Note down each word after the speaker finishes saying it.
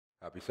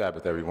Happy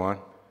Sabbath, everyone.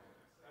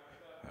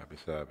 Happy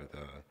Sabbath. I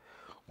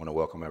want to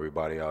welcome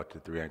everybody out to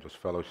Three Angels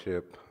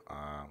Fellowship.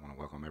 I want to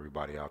welcome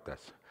everybody out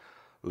that's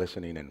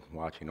listening and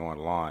watching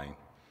online.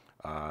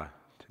 Uh,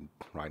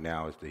 right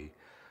now is the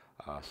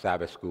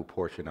Sabbath school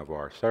portion of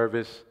our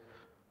service,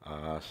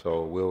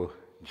 so we'll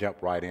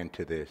jump right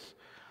into this.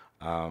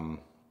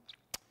 Um,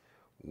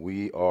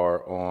 we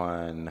are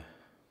on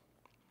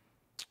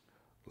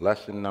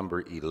lesson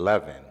number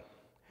 11,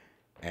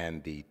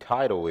 and the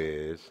title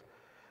is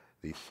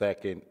The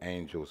Second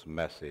Angel's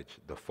Message,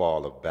 The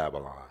Fall of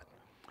Babylon.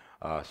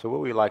 So what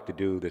we like to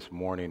do this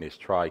morning is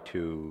try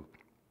to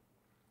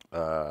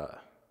uh,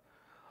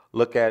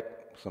 look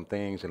at some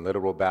things in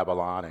literal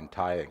Babylon and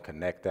tie and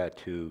connect that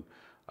to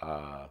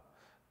uh,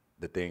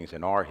 the things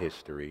in our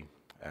history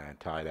and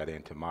tie that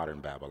into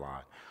modern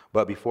Babylon.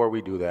 But before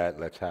we do that,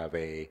 let's have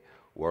a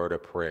word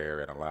of prayer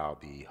and allow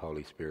the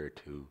Holy Spirit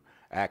to,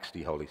 ask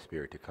the Holy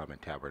Spirit to come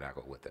and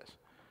tabernacle with us.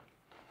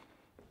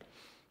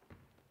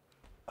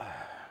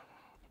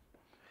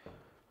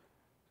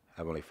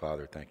 Heavenly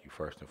Father, thank you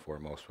first and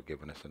foremost for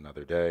giving us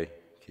another day,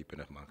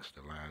 keeping us amongst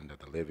the land of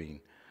the living.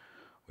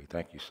 We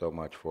thank you so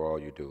much for all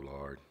you do,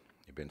 Lord.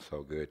 You've been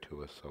so good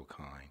to us, so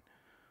kind.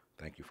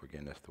 Thank you for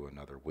getting us through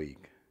another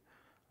week.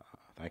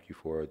 Thank you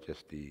for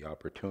just the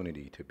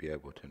opportunity to be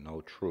able to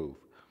know truth,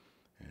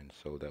 and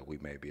so that we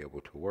may be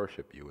able to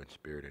worship you in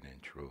spirit and in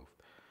truth.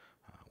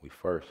 We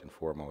first and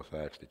foremost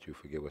ask that you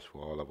forgive us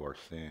for all of our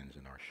sins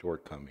and our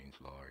shortcomings,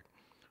 Lord.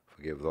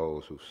 Forgive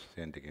those who've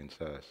sinned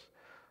against us.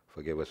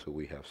 Forgive us who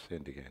we have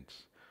sinned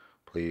against.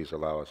 Please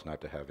allow us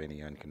not to have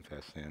any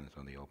unconfessed sins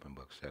on the open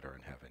books that are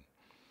in heaven.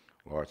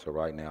 Lord, so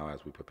right now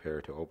as we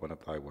prepare to open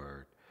up thy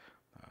word,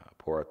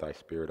 pour out thy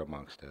spirit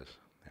amongst us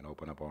and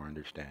open up our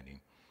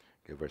understanding.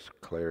 Give us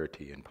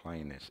clarity and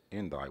plainness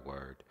in thy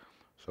word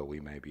so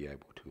we may be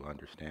able to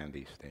understand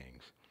these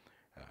things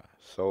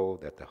so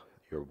that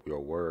your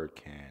word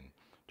can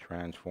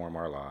transform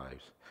our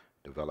lives,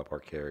 develop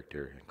our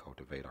character, and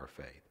cultivate our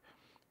faith.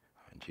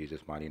 In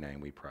Jesus' mighty name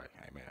we pray.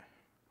 Amen.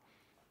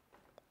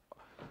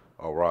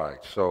 All right,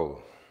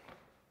 so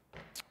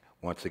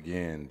once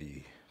again,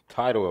 the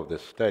title of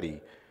this study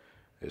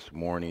this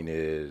morning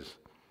is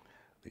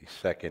The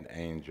Second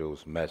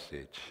Angel's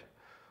Message,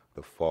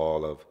 The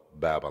Fall of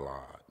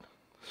Babylon.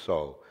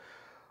 So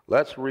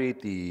let's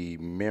read the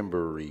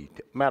memory.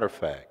 Matter of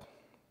fact,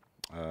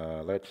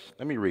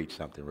 let me read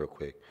something real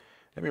quick.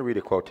 Let me read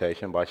a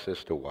quotation by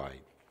Sister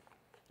White.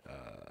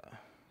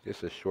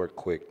 Just a short,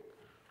 quick,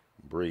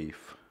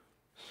 brief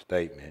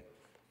statement.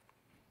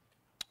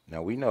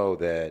 Now, we know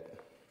that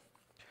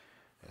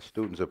as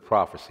students of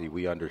prophecy,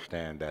 we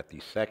understand that the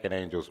second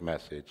angel's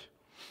message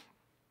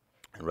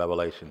in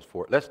Revelations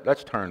 4,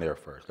 let's turn there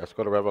first. Let's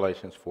go to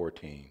Revelations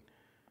 14,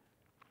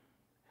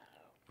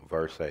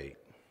 verse 8.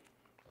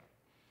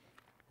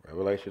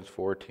 Revelations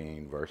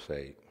 14, verse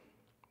 8.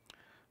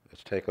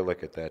 Let's take a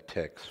look at that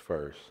text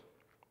first.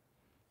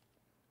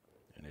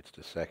 And it's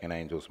the second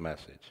angel's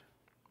message.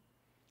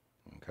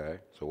 Okay?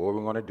 So what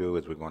we're going to do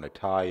is we're going to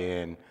tie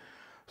in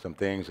some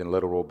things in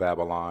literal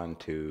Babylon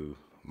to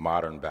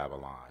modern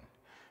Babylon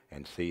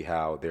and see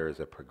how there is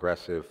a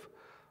progressive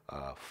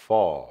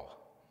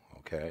fall,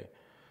 okay?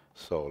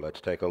 So let's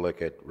take a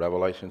look at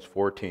Revelations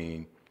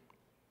 14,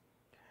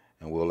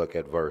 and we'll look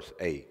at verse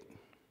 8,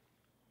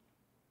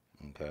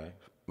 okay?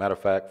 Matter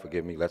of fact,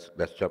 forgive me, let's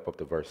jump up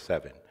to verse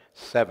 7.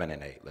 7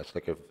 and 8. Let's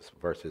look at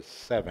verses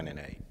 7 and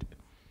 8,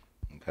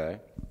 okay?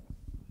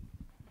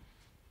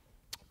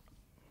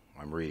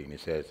 I'm reading.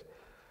 It says,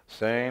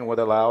 saying with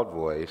a loud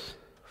voice,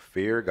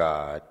 fear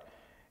God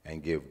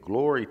and give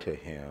glory to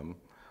him,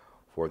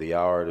 for the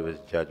hour of his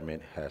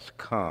judgment has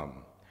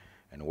come,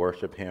 and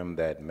worship him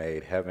that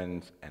made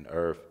heavens and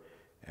earth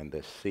and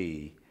the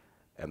sea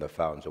and the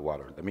fountains of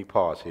water. Let me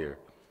pause here.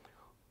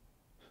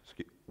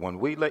 When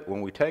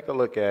we take a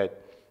look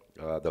at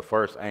the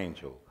first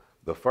angel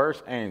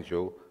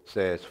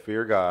says,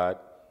 fear God,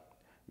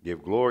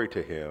 give glory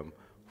to him,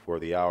 for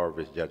the hour of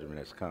his judgment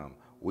has come.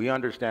 We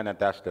understand that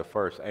that's the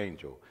first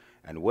angel.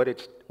 And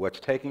what's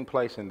taking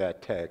place in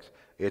that text,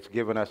 it's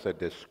given us a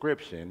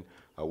description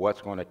of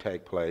what's going to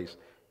take place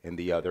in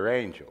the other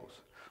angels.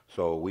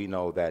 So we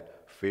know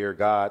that fear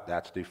God,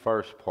 that's the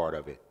first part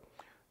of it.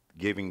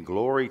 Giving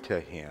glory to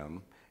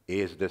him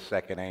is the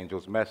second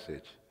angel's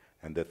message.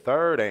 And the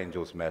third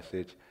angel's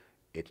message,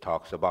 it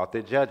talks about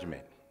the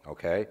judgment.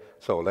 Okay?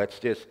 So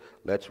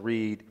let's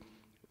read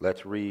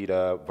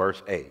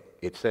verse 8.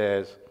 It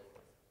says,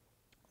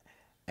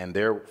 and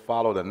there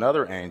followed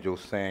another angel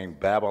saying,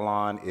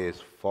 Babylon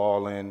is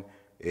fallen,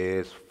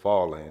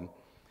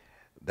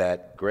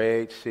 that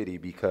great city,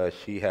 because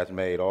she has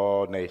made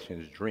all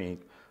nations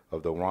drink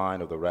of the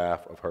wine of the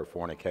wrath of her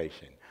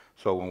fornication.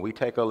 So when we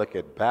take a look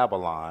at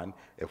Babylon,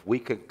 if we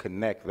could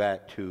connect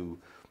that to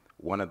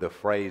one of the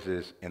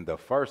phrases in the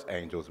first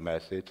angel's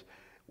message,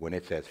 when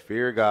it says,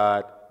 fear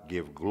God,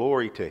 give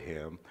glory to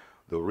him,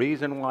 the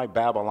reason why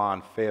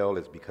Babylon fell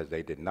is because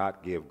they did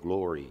not give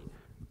glory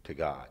to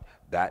God.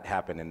 That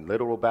happened in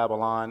literal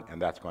Babylon,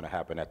 and that's going to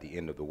happen at the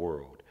end of the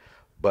world.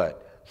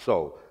 But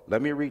So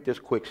let me read this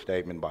quick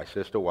statement by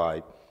Sister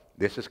White.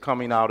 This is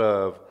coming out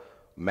of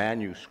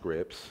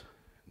manuscripts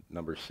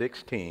number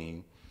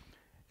 16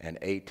 and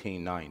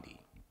 1890.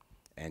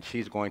 And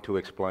she's going to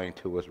explain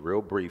to us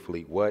real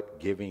briefly what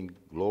giving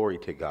glory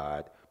to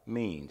God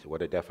means,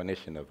 what a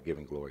definition of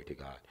giving glory to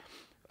God.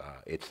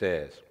 It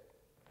says,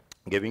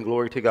 giving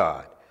glory to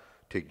God.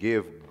 To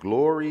give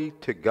glory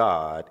to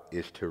God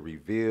is to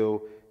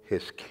reveal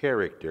his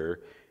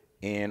character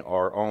in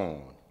our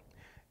own,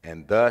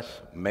 and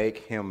thus make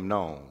him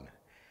known.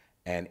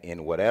 And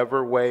in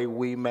whatever way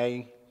we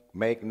may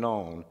make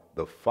known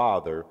the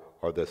Father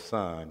or the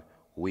Son,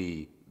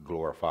 we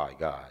glorify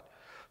God.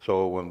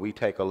 So when we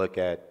take a look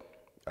at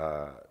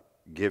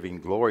giving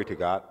glory to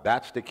God,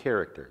 that's the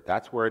character.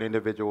 That's where an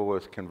individual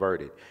was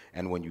converted.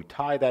 And when you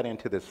tie that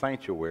into the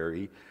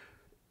sanctuary,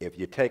 if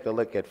you take a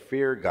look at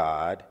fear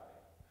God,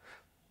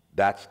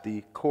 that's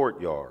the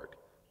courtyard.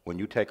 When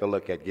you take a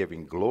look at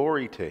giving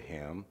glory to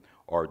him,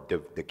 or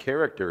the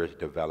character is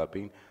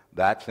developing,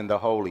 that's in the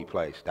holy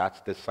place. That's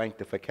the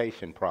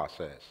sanctification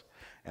process.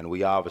 And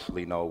we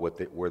obviously know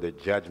where the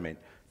judgment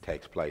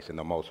takes place, in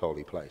the most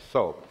holy place.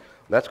 So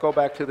let's go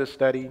back to the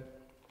study.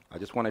 I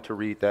just wanted to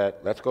read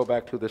that. Let's go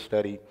back to the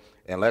study,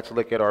 and let's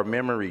look at our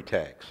memory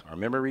text. Our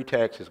memory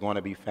text is going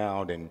to be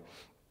found in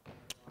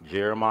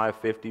Jeremiah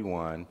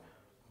 51,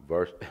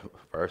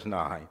 verse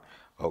 9.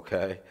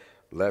 Okay?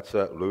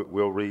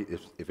 We'll read.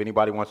 If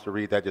anybody wants to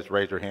read that, just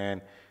raise your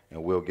hand,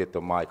 and we'll get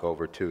the mic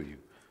over to you.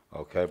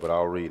 Okay? But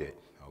I'll read it.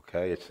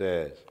 Okay? It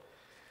says,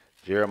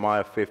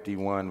 Jeremiah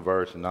 51,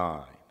 verse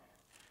 9.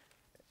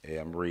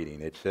 Yeah, I'm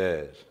reading. It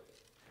says,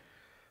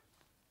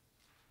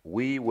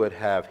 we would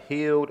have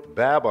healed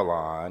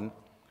Babylon,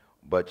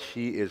 but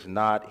she is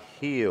not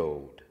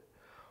healed.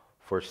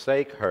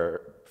 Forsake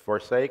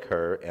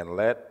her, and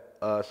let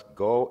us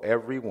go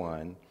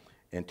everyone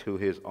into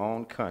his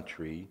own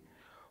country,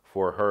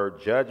 for her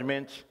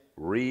judgments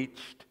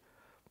reached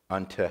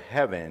unto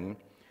heaven,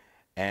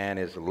 and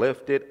is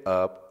lifted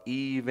up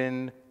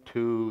even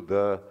to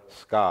the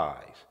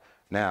skies.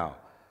 Now,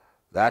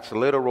 that's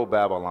literal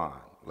Babylon.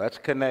 Let's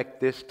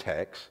connect this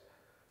text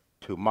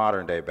to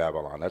modern day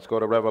Babylon. Let's go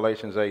to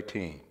Revelations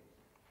 18.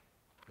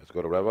 Let's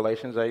go to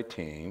Revelations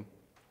 18.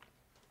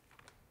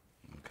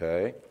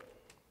 Okay.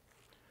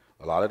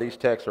 A lot of these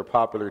texts are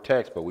popular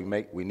texts, but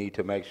we need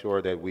to make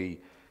sure that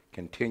we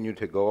continue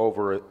to go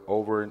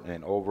over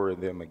and over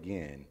them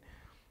again,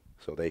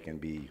 so they can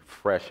be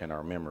fresh in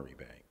our memory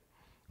bank.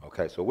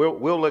 Okay. So we'll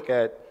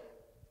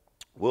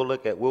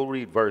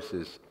read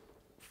verses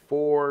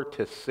 4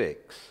 to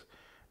 6.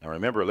 Now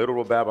remember,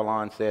 literal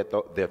Babylon said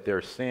that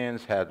their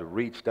sins had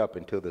reached up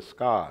into the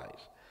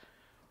skies.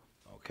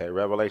 Okay,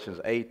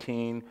 Revelations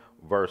 18,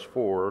 verse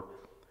 4.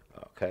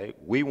 Okay,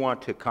 we want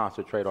to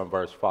concentrate on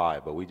verse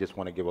 5, but we just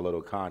want to give a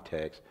little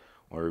context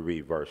when we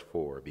read verse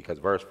 4. Because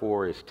verse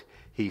 4 is,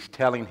 he's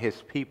telling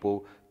his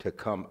people to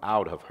come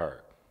out of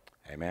her.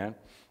 Amen?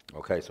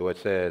 Okay, so it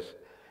says,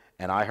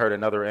 and I heard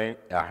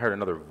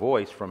another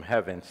voice from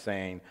heaven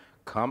saying,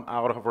 come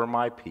out of her,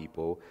 my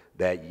people,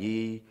 that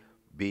ye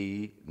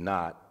be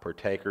not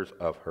partakers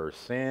of her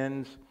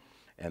sins,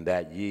 and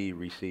that ye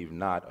receive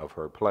not of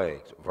her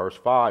plagues. Verse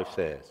 5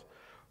 says,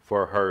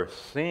 for her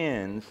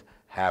sins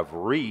have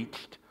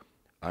reached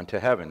unto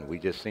heaven. We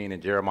just seen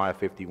in Jeremiah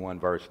 51,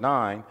 verse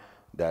 9,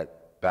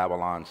 that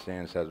Babylon's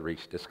sins has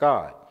reached the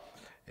sky.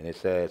 And it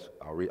says,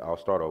 I'll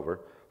start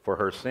over. For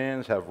her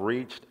sins have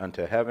reached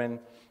unto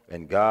heaven,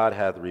 and God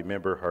hath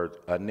remembered her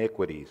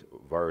iniquities.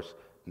 Verse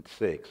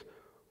 6.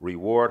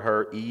 Reward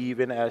her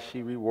even as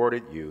she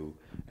rewarded you,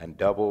 and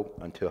double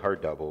unto her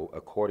double,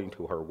 according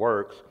to her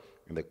works,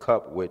 in the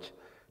cup which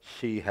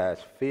she has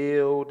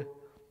filled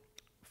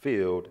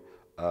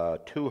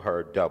to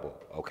her double.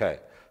 Okay,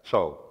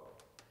 so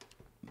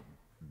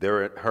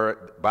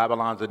her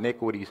Babylon's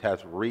iniquities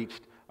has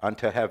reached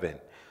unto heaven.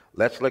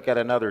 Let's look at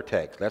another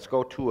text. Let's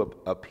go to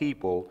a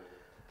people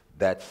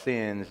that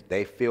sins,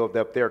 they filled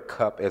up their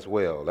cup as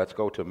well. Let's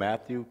go to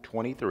Matthew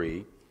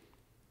 23.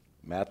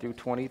 Matthew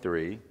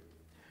 23.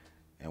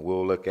 And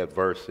we'll look at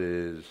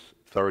verses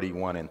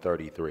 31 and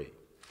 33.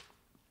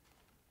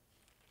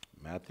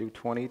 Matthew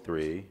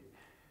 23,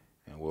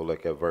 and we'll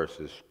look at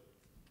verses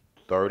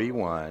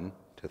 31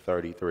 to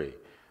 33.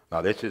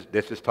 Now, this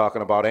is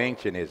talking about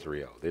ancient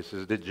Israel. This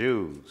is the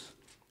Jews,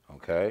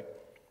 okay?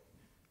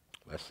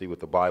 Let's see what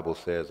the Bible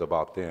says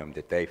about them,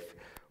 that they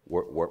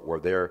were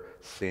their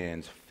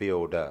sins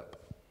filled up,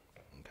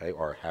 okay,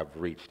 or have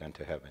reached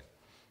unto heaven.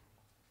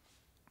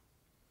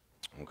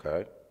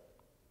 Okay?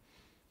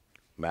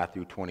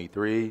 Matthew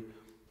 23,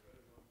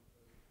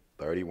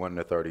 31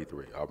 to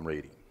 33. I'm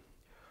reading.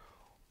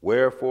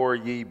 Wherefore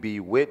ye be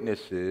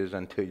witnesses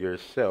unto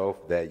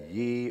yourself that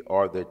ye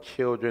are the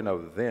children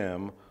of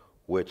them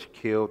which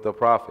killed the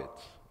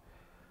prophets.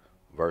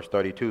 Verse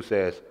 32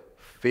 says,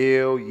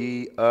 fill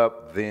ye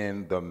up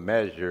then the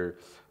measure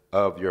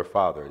of your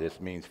father.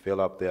 This means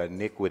fill up the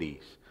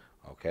iniquities.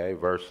 Okay,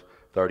 verse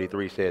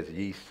 33 says,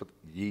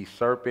 ye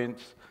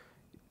serpents,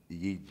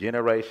 ye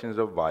generations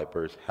of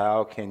vipers,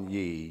 how can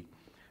ye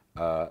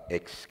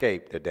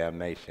escape the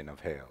damnation of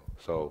hell.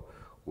 So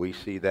we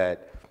see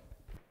that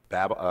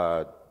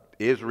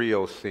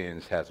Israel's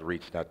sins has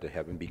reached out to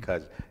heaven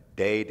because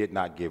they did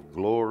not give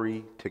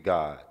glory to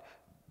God.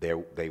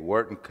 They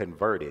weren't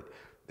converted.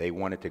 They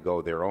wanted to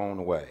go their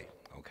own way.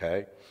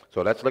 Okay?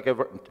 So let's look at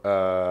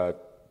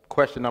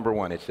question number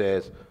 1. It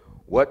says,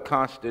 what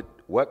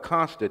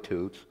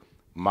constitutes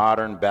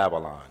modern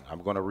Babylon?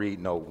 I'm going to read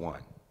note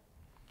 1.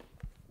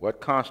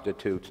 What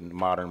constitutes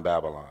modern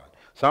Babylon?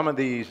 Some of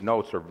these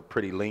notes are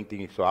pretty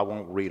lengthy, so I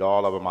won't read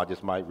all of them. I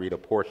just might read a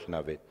portion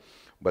of it.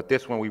 But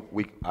this one,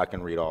 I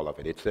can read all of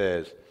it. It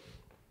says,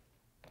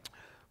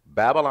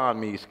 Babylon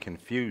means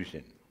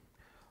confusion.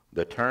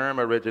 The term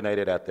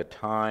originated at the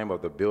time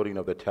of the building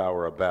of the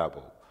Tower of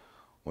Babel,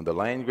 when the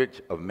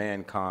language of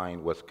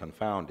mankind was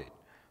confounded.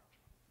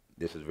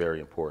 This is very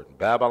important.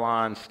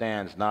 Babylon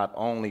stands not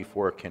only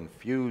for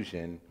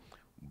confusion,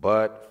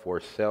 but for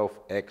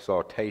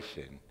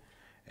self-exaltation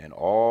and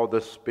all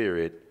the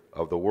spirit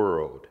of the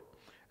world.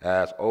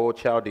 As old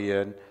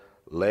Chaldean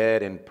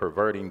led in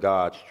perverting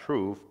God's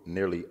truth,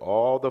 nearly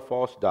all the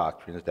false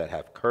doctrines that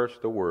have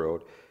cursed the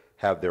world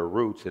have their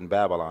roots in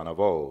Babylon of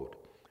old.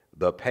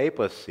 The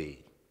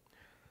papacy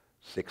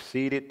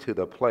succeeded to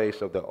the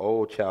place of the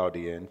old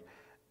Chaldean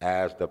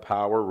as the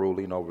power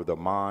ruling over the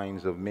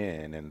minds of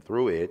men, and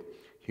through it,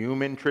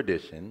 human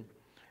tradition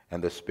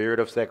and the spirit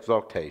of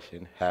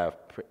exaltation have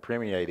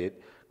permeated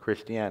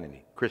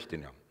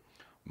Christendom.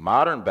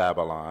 Modern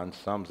Babylon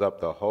sums up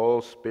the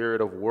whole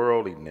spirit of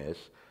worldliness,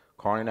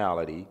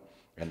 carnality,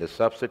 and the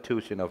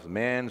substitution of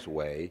man's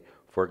way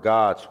for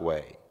God's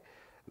way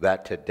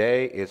that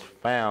today is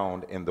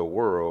found in the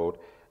world.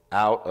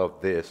 Out of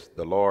this,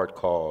 the Lord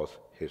calls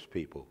his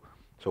people.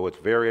 So it's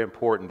very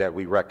important that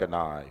we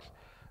recognize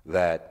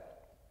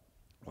that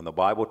when the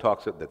Bible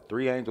talks of the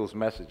 3 angels'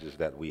 messages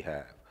that we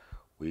have,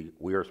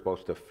 we are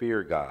supposed to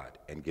fear God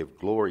and give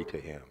glory to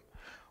him.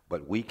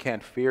 But we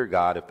can't fear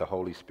God if the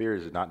Holy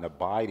Spirit is not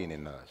abiding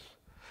in us.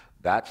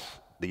 That's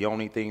the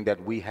only thing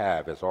that we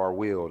have as our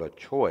will, a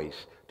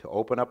choice to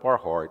open up our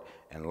heart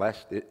and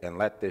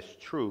let this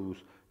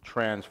truth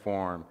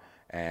transform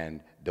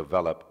and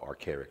develop our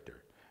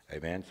character.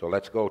 Amen. So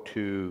let's go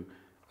to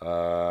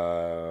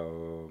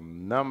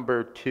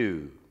number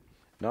 2.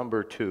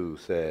 Number 2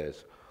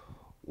 says,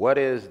 what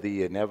is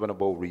the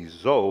inevitable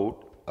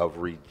result of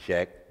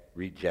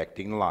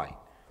rejecting light?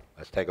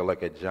 Let's take a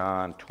look at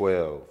John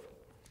 12.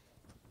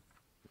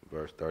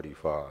 Verse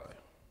 35.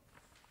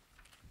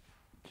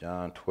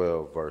 John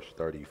 12, verse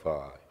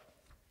 35.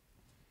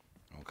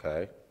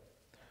 Okay.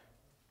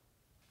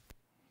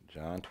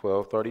 John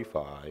 12,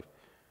 35.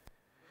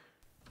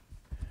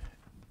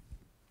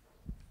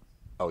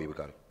 Oh, yeah, we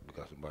got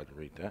somebody to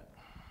read that.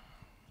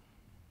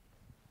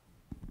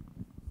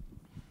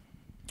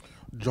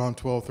 John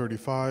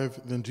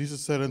 12:35. Then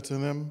Jesus said unto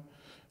them,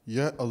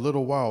 Yet a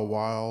little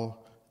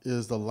while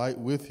is the light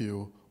with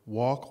you.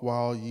 Walk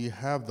while ye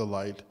have the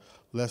light,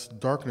 lest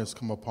darkness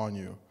come upon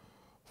you.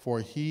 For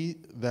he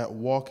that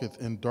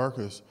walketh in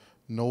darkness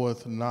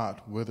knoweth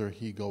not whither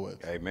he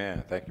goeth.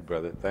 Amen. Thank you,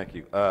 brother. Thank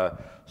you.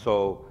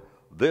 So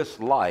this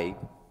light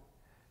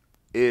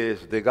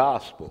is the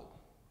gospel.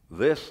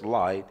 This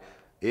light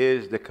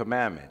is the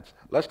commandments.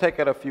 Let's take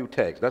out a few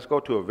texts. Let's go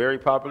to a very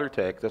popular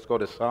text. Let's go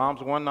to Psalms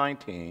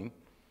 119.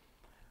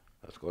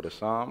 Let's go to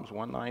Psalms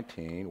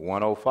 119,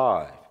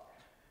 105.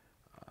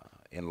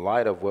 In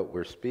light of what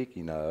we're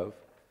speaking of,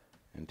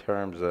 in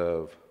terms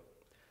of,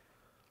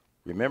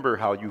 remember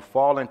how you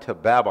fall into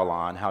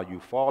Babylon, how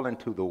you fall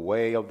into the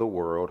way of the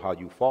world, how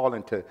you fall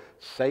into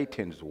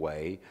Satan's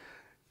way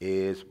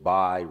is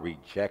by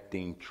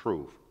rejecting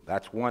truth.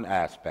 That's one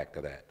aspect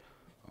of that.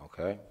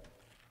 Okay?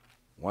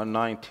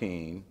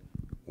 119,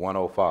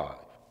 105.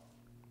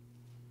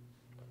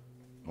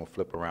 I'm going to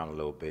flip around a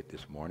little bit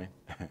this morning.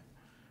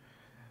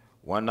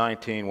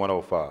 119,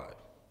 105.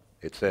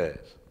 It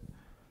says,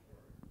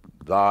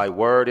 Thy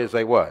word is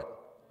a what?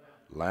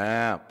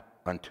 Lamp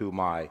unto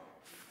my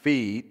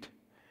feet,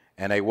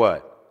 and a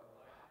what?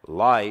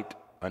 Light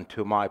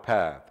unto my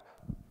path.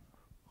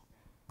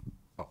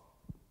 Oh,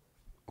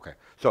 okay.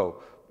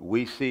 So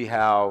we see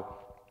how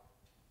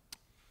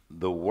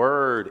the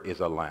word is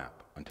a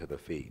lamp unto the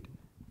feet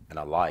and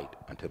a light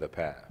unto the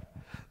path.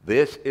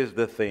 This is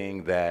the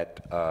thing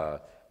that,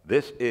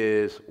 this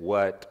is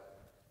what,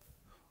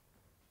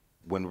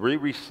 when we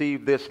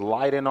receive this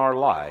light in our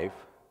life,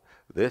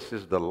 this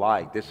is the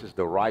light, this is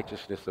the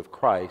righteousness of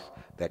Christ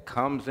that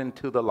comes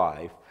into the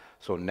life.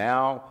 So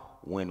now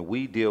when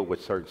we deal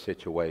with certain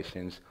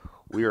situations,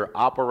 we are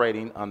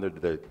operating under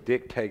the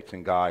dictates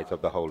and guides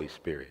of the Holy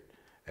Spirit.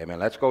 Amen.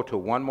 Let's go to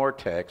one more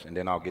text, and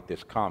then I'll get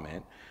this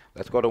comment.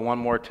 Let's go to one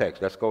more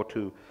text. Let's go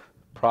to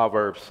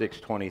Proverbs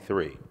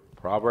 6:23.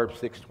 Proverbs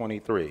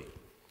 6:23.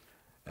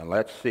 And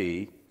let's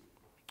see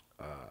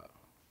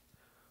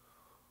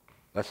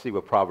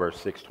what Proverbs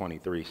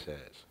 6:23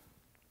 says.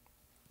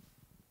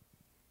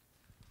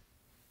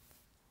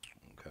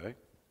 Okay.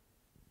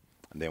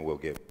 And then we'll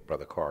get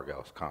Brother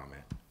Cargill's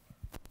comment.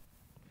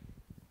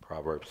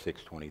 Proverbs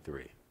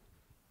 6:23.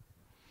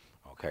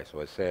 Okay,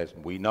 so it says,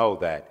 we know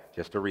that,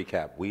 just to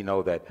recap, we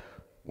know that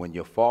when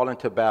you fall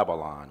into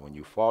Babylon, when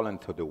you fall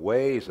into the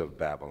ways of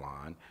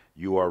Babylon,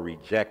 you are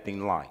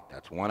rejecting light.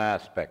 That's one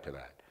aspect of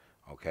that.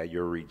 Okay,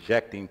 you're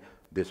rejecting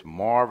this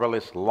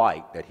marvelous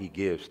light that he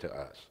gives to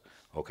us.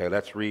 Okay,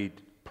 let's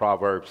read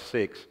Proverbs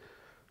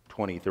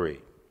 6:23.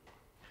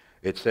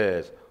 It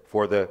says,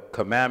 for the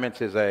commandments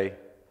is a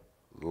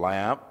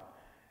lamp,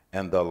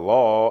 and the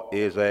law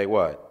is a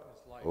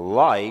what?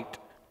 Light,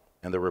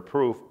 and the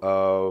reproof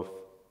of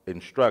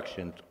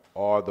instructions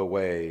are the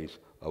ways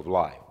of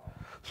life.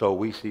 So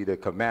we see the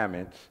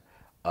commandments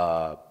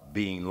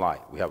being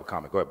light. We have a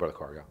comment. Go ahead, Brother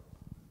Cargill.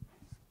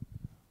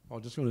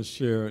 I'm just going to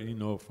share,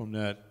 from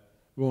that.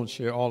 We won't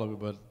share all of it,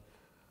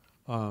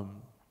 but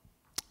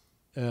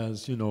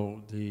as you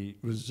know, the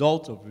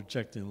result of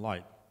rejecting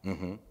light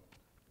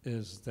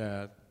is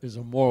a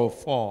moral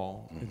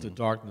fall into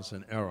darkness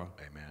and error.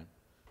 Amen.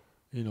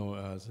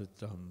 As it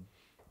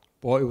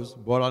was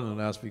brought out in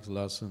last week's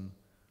lesson.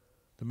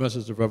 The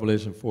message of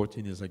Revelation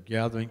 14 is a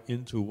gathering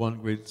into one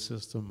great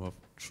system of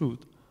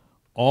truth,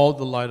 all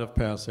the light of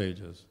past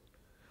ages.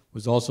 It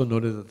was also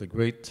noted that the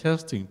great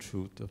testing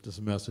truth of this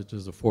message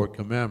is the fourth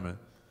commandment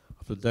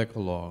of the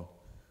Decalogue.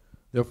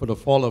 Therefore, the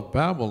fall of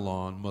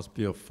Babylon must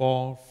be a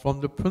fall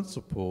from the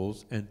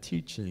principles and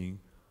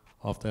teaching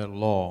of that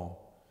law,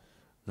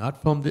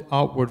 not from the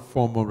outward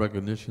formal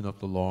recognition of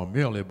the law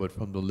merely, but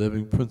from the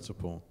living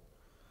principle,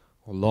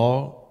 a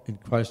law in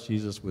Christ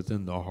Jesus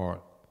within the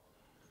heart.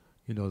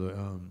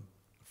 The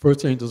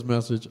first angel's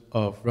message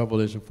of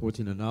Revelation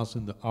 14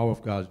 announcing the hour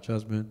of God's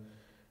judgment,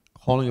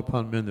 calling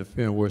upon men to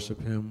fear and worship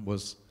him,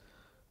 was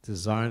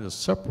designed to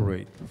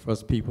separate the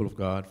first people of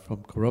God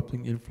from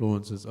corrupting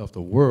influences of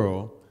the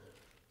world,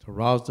 to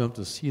rouse them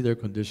to see their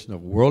condition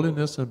of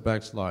worldliness and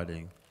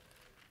backsliding.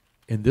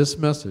 In this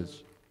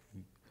message,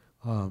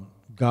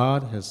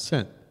 God has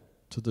sent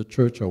to the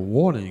church a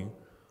warning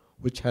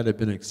which, had it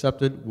been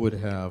accepted, would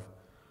have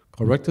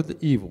corrected the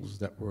evils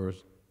that were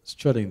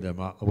shutting them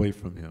away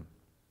from him.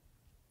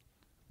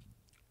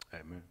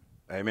 Amen.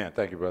 Amen.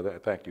 Thank you,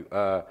 brother. Thank you.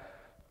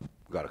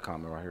 We got a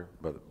comment right here,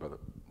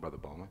 brother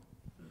Bowman.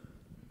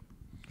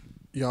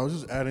 Yeah, I was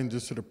just adding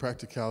just to the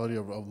practicality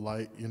of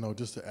light,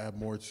 just to add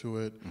more to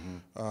it.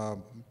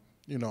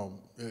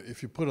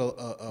 If you put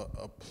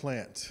a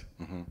plant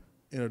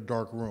in a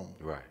dark room,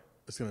 Right.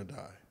 it's going to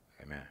die.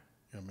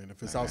 Amen.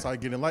 If it's outside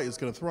getting light, it's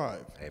going to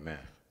thrive.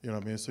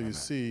 Amen. So you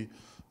see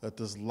that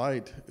this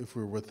light, if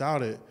we're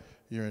without it,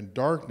 you're in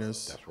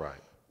darkness. That's right.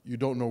 You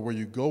don't know where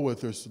you go with.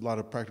 There's a lot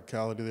of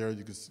practicality there.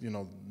 You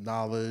can,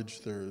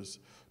 knowledge. There's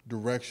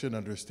direction,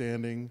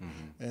 understanding,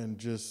 and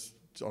just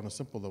on a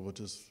simple level,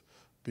 just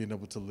being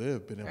able to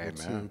live, being able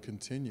to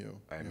continue.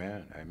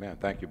 Amen. Amen.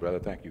 Thank you, brother.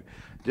 Thank you.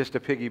 Just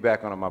to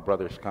piggyback on my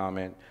brother's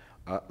comment,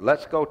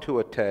 let's go to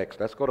a text.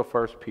 Let's go to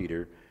 1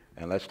 Peter,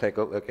 and let's take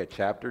a look at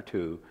chapter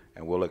 2,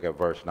 and we'll look at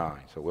verse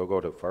 9. So we'll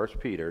go to 1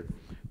 Peter,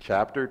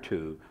 chapter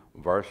 2,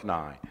 verse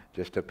 9,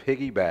 just to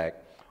piggyback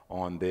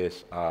on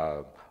this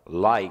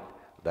light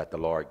that the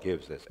Lord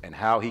gives us and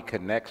how he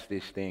connects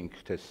these things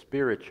to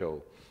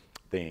spiritual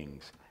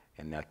things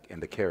in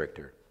the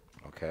character,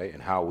 okay,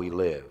 and how we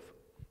live,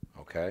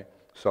 okay?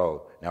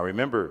 So now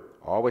remember,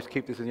 always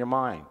keep this in your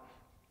mind.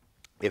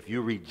 If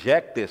you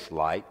reject this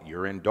light,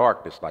 you're in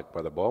darkness, like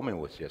Brother Bowman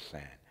was just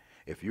saying.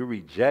 If you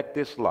reject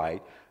this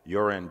light,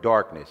 you're in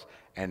darkness.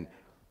 And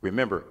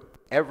remember,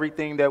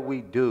 everything that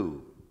we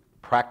do,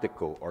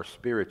 practical or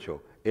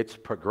spiritual, it's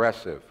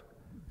progressive.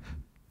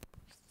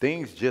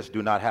 Things just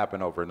do not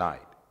happen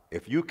overnight.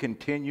 If you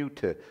continue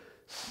to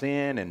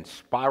sin and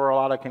spiral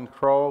out of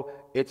control,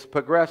 it's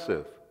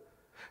progressive.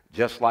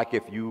 Just like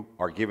if you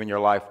are giving your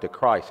life to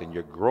Christ and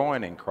you're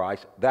growing in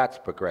Christ, that's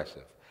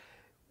progressive.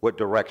 What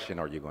direction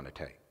are you going to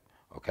take?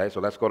 Okay, so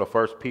let's go to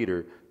 1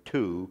 Peter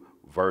 2,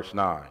 verse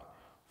 9.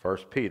 1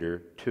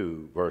 Peter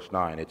 2, verse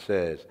 9. It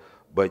says,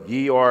 but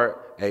ye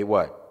are a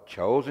what?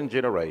 Chosen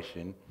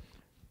generation,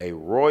 a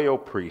royal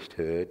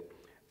priesthood,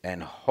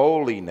 and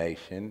holy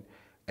nation,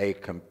 a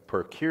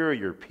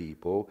peculiar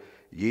people.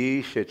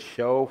 Ye should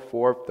show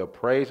forth the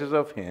praises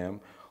of him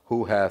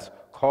who hath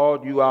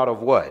called you out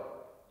of what?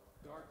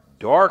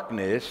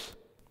 Darkness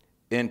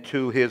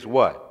into his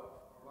what?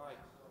 Light.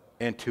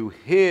 Into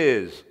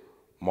his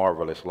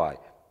marvelous light.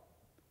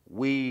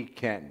 We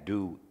can't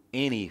do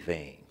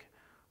anything.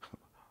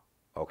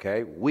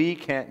 Okay? We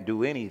can't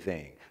do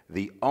anything.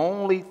 The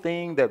only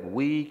thing that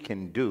we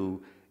can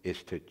do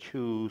is to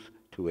choose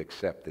to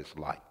accept this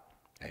light.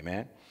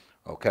 Amen?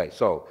 Okay,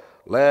 so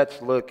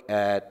let's look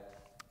at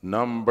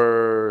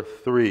number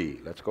 3.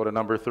 Let's go to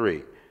number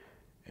 3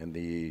 in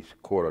the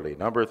quarterly.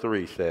 Number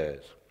 3 says,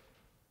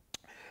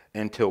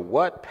 into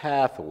what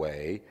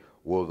pathway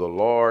will the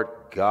Lord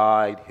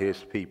guide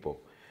his people?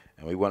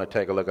 And we want to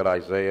take a look at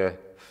Isaiah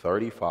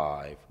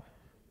 35,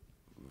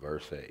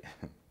 verse 8.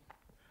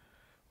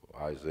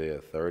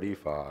 Isaiah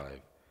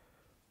 35,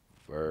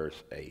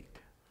 verse 8.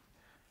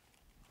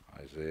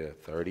 Isaiah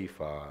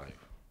 35,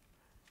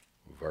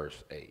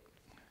 verse 8.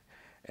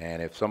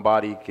 And if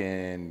somebody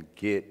can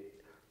get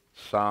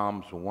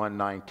Psalms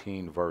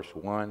 119, verse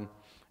 1,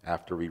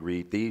 After we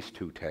read these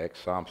two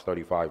texts, Psalms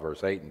 35,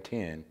 verse 8 and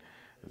 10,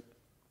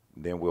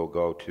 then we'll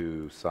go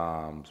to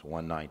Psalms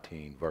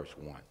 119, verse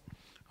 1.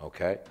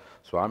 Okay?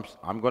 So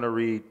I'm going to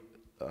read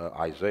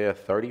Isaiah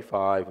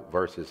 35,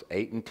 verses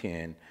 8 and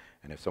 10,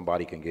 and if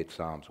somebody can get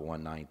Psalms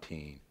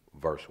 119,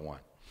 verse 1.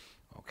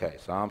 Okay,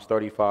 Psalms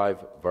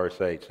 35, verse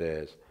 8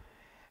 says,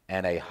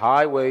 "And a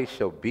highway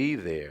shall be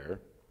there,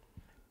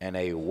 and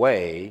a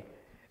way,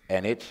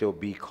 and it shall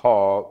be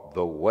called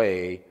the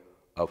way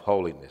of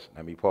holiness."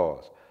 Let me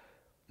pause.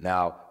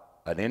 Now,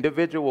 an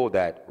individual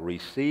that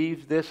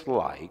receives this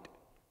light,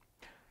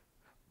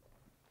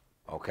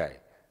 okay,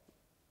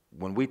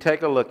 when we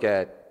take a look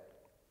at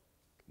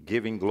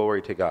giving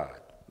glory to God,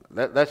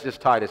 let's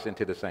just tie this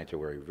into the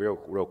sanctuary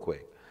real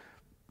quick.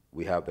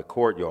 We have the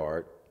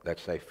courtyard,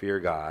 let's say fear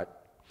God.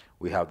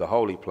 We have the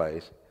holy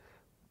place,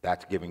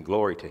 that's giving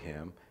glory to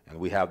him. And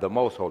we have the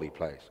most holy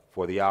place,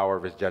 for the hour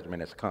of his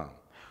judgment has come.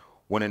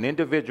 When an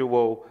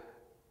individual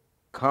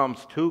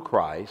comes to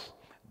Christ,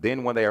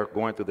 then when they are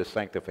going through the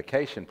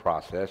sanctification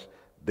process,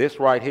 this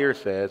right here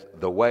says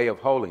the way of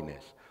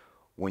holiness.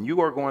 When you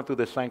are going through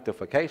the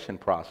sanctification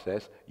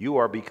process, you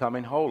are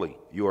becoming holy.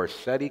 You are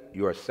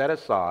set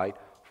aside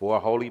for a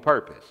holy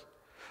purpose.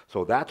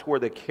 So that's where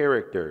the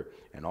character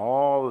and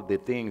all of the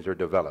things are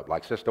developed.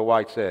 Like Sister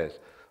White says,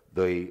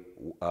 the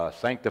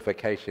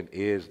sanctification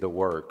is the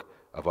work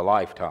of a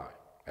lifetime.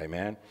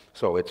 Amen.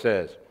 So it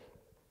says,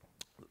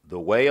 the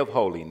way of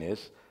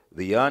holiness,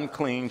 the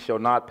unclean shall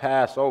not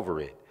pass over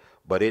it,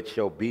 but it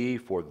shall be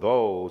for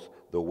those,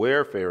 the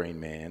wayfaring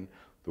men,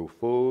 through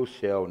fools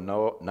shall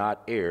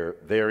not err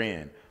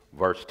therein.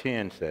 Verse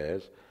 10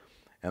 says,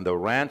 "And the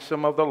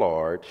ransom of the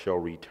Lord shall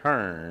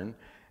return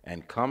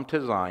and come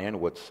to Zion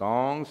with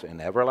songs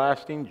and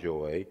everlasting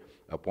joy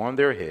upon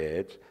their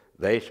heads.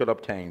 They shall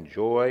obtain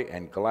joy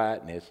and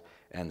gladness,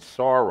 and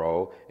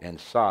sorrow and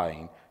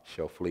sighing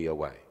shall flee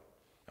away."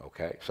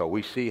 Okay, so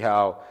we see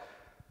how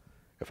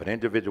if an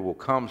individual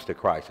comes to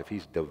Christ, if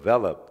he's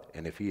developed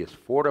and if he is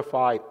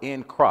fortified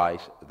in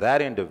Christ,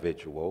 that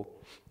individual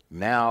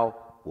now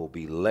will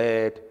be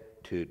led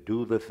to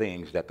do the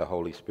things that the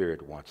Holy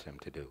Spirit wants him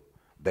to do.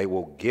 They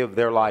will give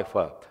their life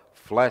up.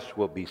 Flesh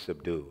will be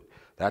subdued.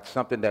 That's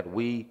something that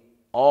we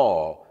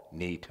all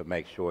need to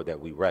make sure that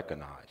we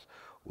recognize.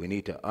 We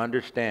need to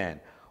understand,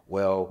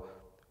 well,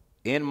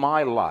 in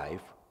my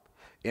life,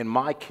 in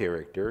my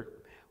character,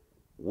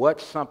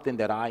 what's something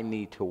that I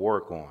need to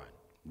work on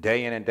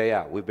day in and day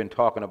out? We've been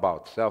talking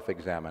about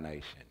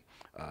self-examination.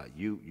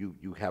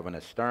 You having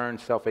a stern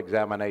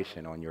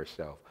self-examination on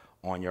yourself,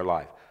 on your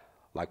life.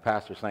 Like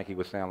Pastor Sankey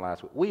was saying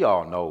last week, we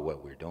all know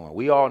what we're doing.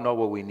 We all know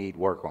what we need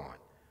work on.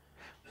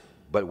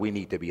 But we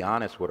need to be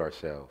honest with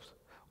ourselves.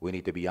 We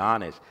need to be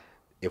honest.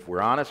 If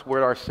we're honest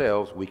with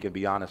ourselves, we can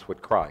be honest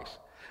with Christ.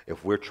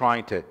 If we're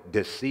trying to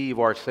deceive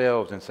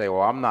ourselves and say, "Oh,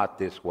 I'm not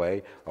this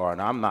way," or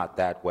 "I'm not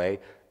that way,"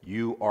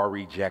 you are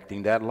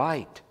rejecting that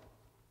light.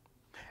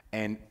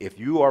 And if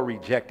you are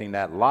rejecting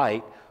that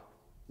light,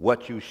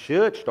 what you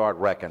should start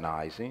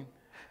recognizing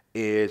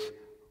is,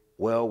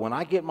 well, when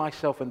I get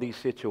myself in these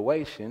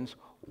situations,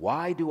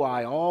 why do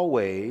I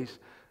always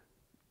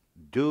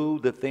do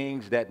the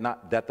things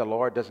that the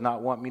Lord does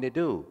not want me to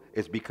do?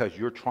 It's because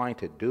you're trying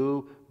to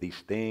do these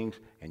things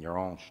in your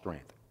own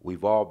strength.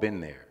 We've all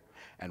been there.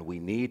 And we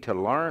need to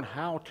learn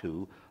how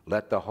to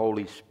let the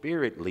Holy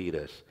Spirit lead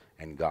us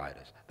and guide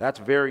us. That's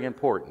very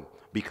important,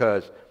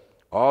 because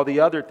all the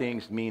other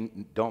things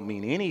don't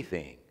mean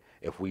anything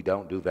if we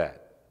don't do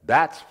that.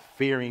 That's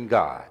fearing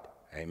God.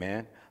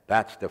 Amen.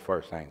 That's the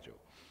first angel.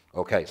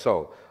 Okay,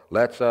 so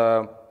let's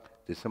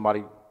did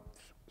somebody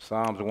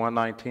Psalms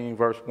 119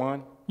 verse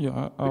 1?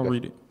 Yeah, I'll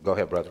read it. Go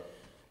ahead, brother.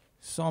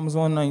 Psalms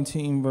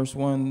 119 verse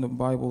 1, the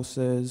Bible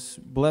says,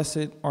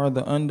 "Blessed are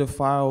the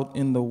undefiled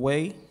in the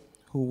way,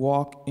 who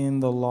walk in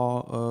the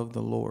law of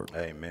the Lord."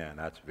 Amen.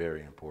 That's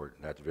very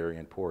important. That's very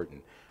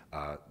important.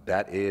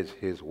 That is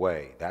his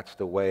way. That's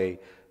the way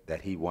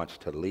that he wants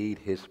to lead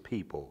his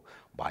people,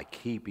 by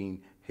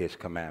keeping his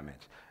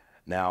commandments.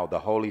 Now, the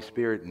Holy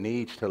Spirit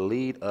needs to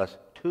lead us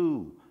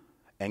to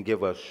and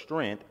give us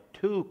strength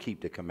to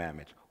keep the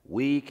commandments.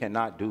 We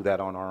cannot do that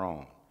on our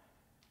own.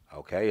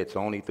 Okay? It's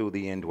only through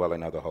the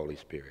indwelling of the Holy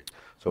Spirit.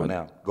 So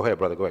now, go ahead,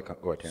 brother. Go ahead,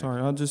 Terrence.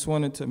 Sorry, I just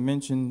wanted to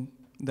mention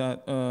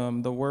that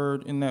the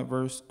word in that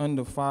verse,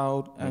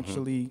 undefiled,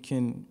 actually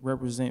can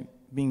represent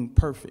being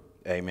perfect.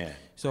 Amen.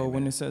 So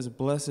when it says,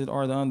 "Blessed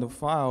are the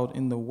undefiled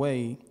in the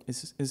way,"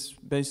 it's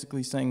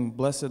basically saying,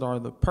 "Blessed are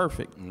the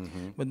perfect."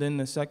 But then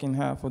the second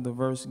half of the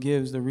verse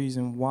gives the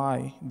reason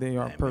why they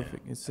are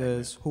perfect. It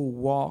says, "Who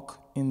walk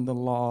in the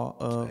law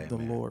of the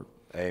Lord."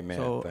 Amen.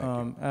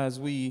 So as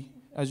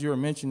you were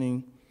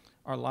mentioning,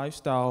 our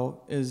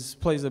lifestyle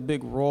plays a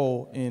big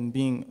role in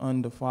being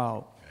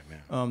undefiled.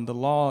 The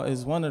law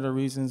is one of the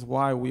reasons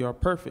why we are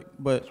perfect,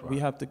 but we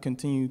have to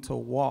continue to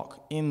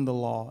walk in the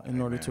law in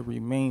order to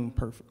remain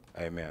perfect.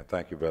 Amen.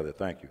 Thank you, brother.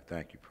 Thank you.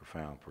 Thank you.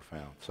 Profound.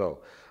 So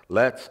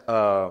let's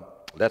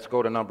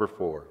go to number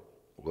 4.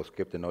 We'll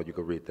skip the note. You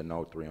can read the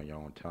note 3 on your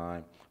own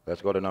time.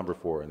 Let's go to number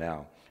 4.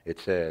 Now, it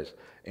says,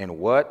 "In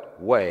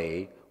what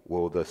way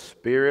will the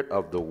spirit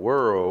of the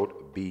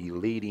world be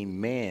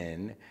leading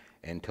men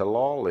into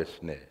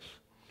lawlessness.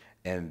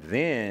 And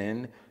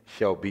then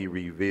shall be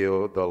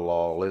revealed the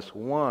lawless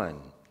one,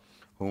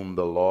 whom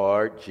the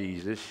Lord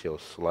Jesus shall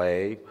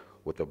slay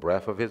with the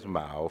breath of his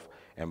mouth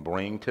and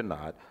bring to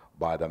naught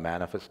by the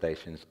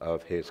manifestations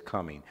of his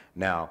coming.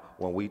 Now,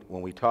 when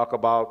we talk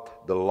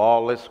about the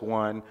lawless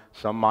one,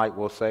 some might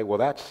will say, well,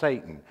 that's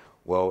Satan.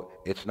 Well,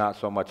 it's not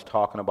so much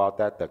talking about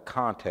that. The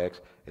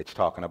context, it's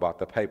talking about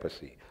the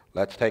papacy.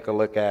 Let's take a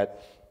look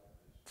at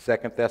 2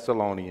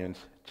 Thessalonians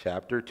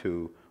chapter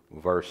 2,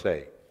 verse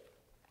 8.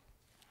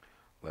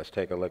 Let's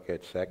take a look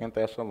at 2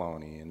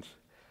 Thessalonians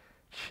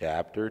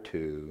chapter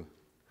 2,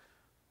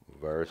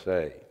 verse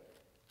 8.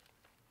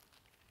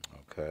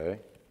 Okay.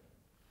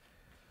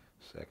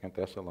 2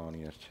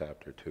 Thessalonians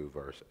chapter 2,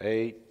 verse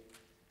 8.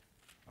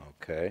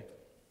 Okay.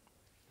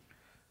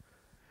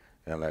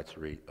 And let's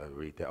read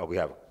that. Oh, we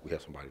have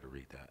somebody to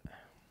read that.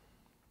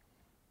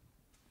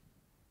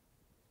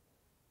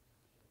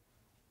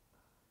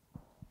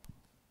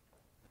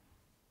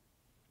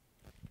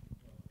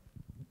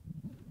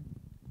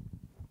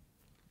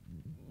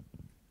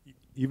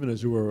 Even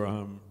as you were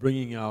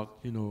bringing out,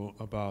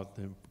 about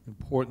the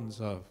importance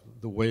of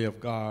the way of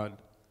God,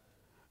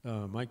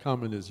 my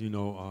comment is,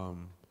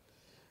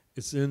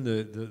 it's in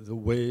the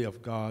way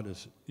of God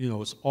is,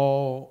 it's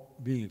all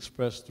being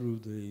expressed through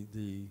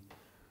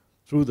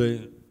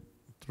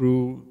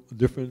through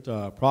different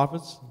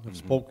prophets have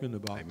spoken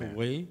about Amen. the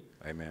way.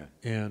 Amen.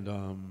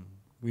 And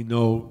we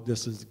know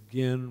this is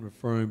again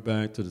referring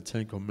back to the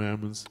Ten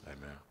Commandments.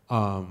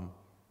 Amen.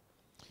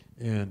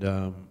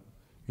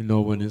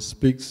 When it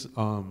speaks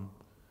in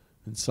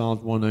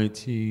Psalms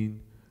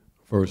 119,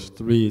 verse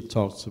 3, it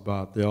talks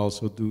about they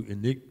also do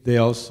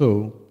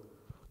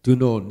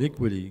no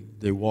iniquity.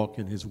 They walk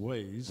in his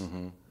ways.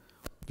 Mm-hmm.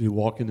 Be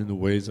walking in the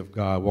ways of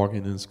God,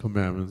 walking in his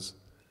commandments.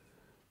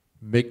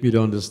 Make me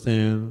to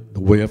understand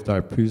the way of thy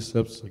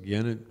precepts.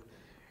 Again,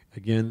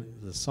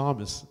 the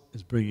psalmist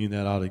is bringing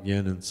that out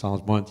again in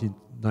Psalms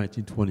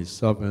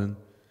 19:27.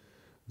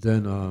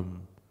 Then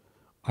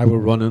I will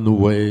run in the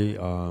way.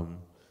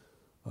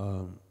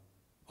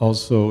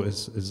 Also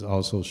is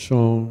also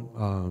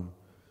shown.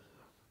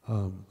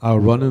 I'll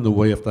run in the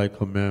way of thy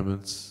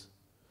commandments.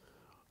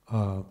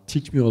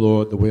 Teach me, O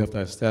Lord, the way of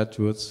thy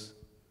statutes.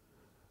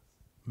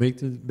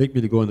 Make me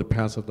to go in the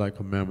paths of thy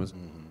commandments.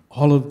 Mm-hmm.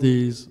 All of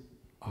these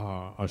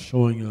are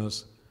showing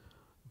us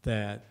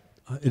that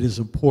it is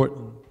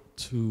important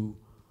to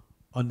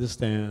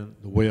understand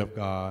the way of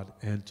God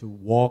and to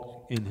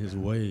walk in his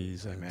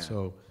ways. And Amen.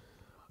 so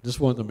I just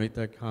wanted to make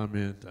that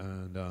comment.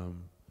 And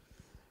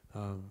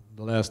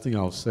the last thing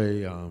I'll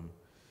say,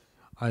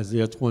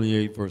 Isaiah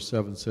 28 verse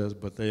 7 says,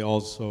 but they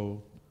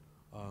also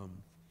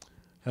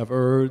have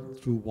erred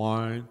through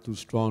wine, through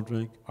strong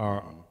drink,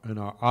 and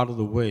are out of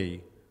the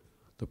way.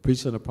 The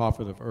priest and the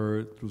prophet have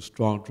erred through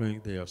strong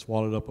drink. They are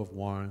swallowed up of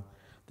wine.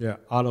 They are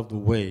out of the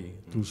way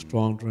through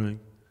strong drink.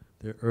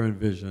 They err in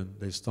vision.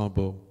 They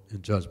stumble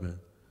in judgment.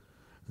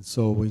 And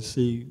so we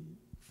see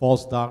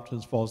false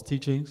doctrines, false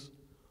teachings,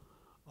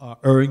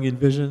 erring in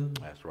vision.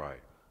 That's right.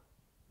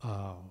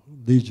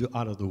 Leads you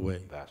out of the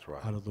way. That's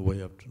right. Out of the way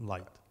of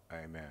light.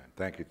 Amen.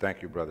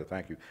 Thank you, brother.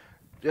 Thank you.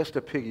 Just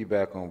to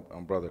piggyback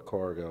on Brother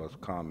Corrigal's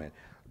comment,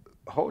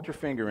 hold your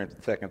finger in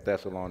 2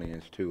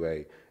 Thessalonians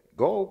 2:8.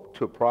 Go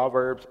to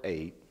Proverbs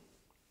 8.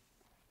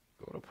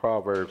 Go to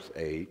Proverbs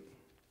 8,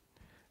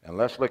 and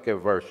let's look at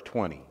verse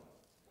 20.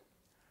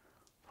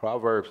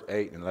 Proverbs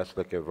 8, and let's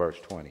look at verse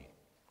 20.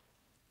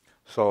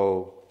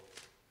 So,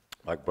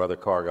 like Brother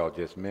Cargill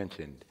just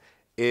mentioned,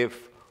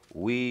 if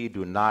we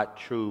do not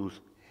choose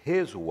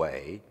his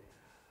way,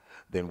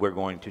 then we're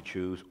going to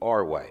choose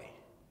our way.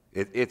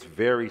 It's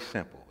very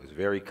simple. It's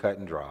very cut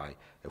and dry.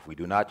 If we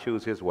do not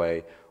choose his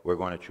way, we're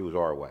going to choose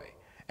our way.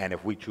 And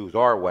if we choose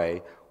our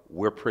way,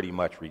 we're pretty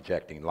much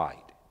rejecting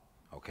light.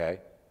 Okay?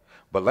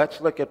 But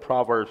let's look at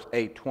Proverbs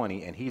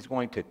 8:20, and he's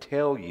going to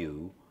tell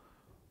you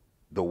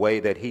the way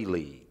that he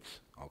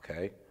leads.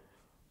 Okay?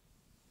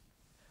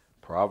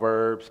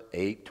 Proverbs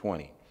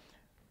 8:20.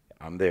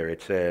 I'm there.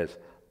 It says,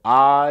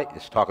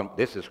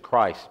 this is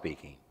Christ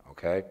speaking.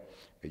 Okay?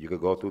 You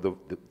could go through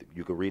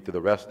you could read through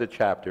the rest of the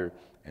chapter,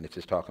 and it's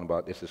just talking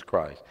about this is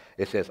Christ.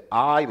 It says,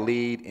 I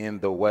lead in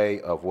the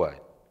way of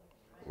what?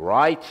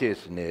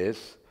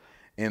 Righteousness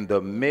in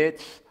the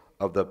midst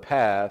of the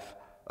path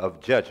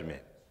of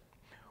judgment.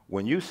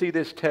 When you see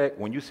this text,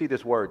 when you see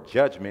this word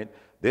judgment,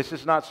 this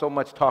is not so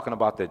much talking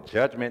about the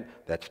judgment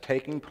that's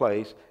taking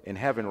place in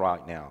heaven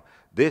right now.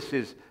 This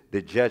is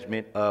the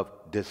judgment of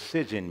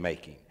decision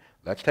making.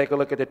 Let's take a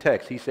look at the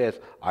text. He says,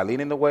 I lead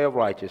in the way of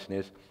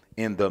righteousness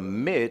in the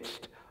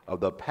midst of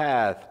the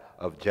path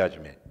of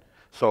judgment.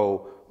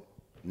 So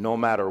no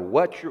matter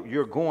what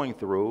you're going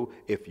through,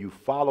 if you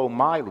follow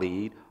my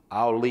lead,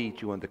 I'll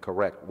lead you in the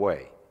correct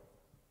way.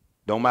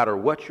 No matter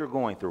what you're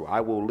going through,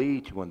 I will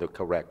lead you in the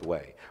correct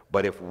way.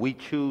 But if we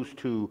choose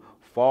to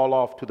fall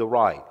off to the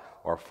right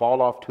or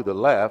fall off to the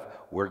left,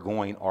 we're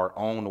going our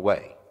own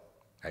way.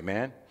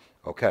 Amen?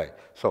 Okay,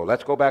 so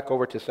let's go back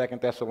over to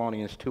 2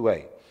 Thessalonians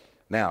 2:8.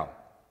 Now,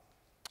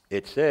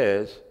 it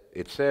says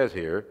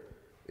here,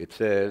 it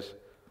says,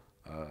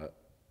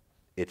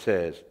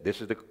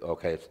 this is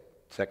it's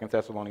 2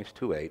 Thessalonians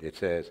 2:8. It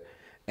says,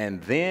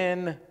 and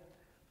then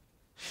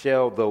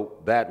shall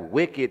that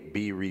wicked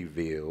be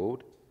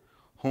revealed,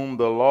 whom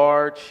the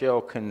Lord shall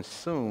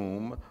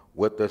consume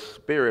with the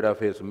spirit of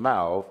his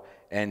mouth,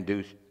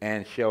 and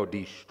shall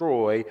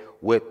destroy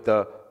with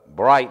the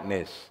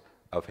brightness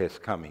of his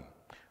coming.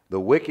 The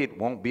wicked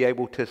won't be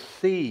able to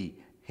see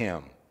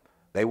him.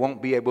 They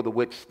won't be able to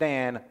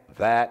withstand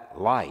that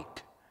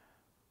light.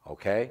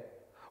 Okay?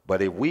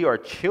 But if we are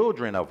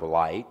children of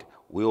light,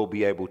 we'll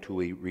be able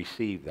to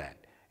receive that.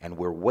 And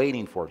we're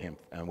waiting for him,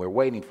 and we're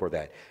waiting for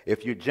that.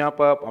 If you jump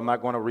up, I'm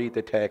not going to read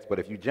the text, but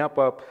if you jump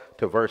up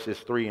to verses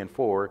 3 and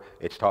 4,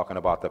 it's talking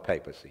about the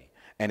papacy.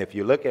 And if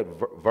you look at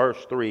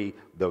verse 3,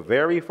 the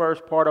very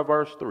first part of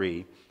verse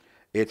 3,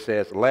 it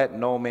says, let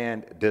no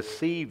man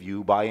deceive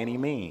you by any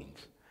means.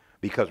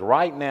 Because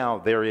right now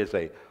there is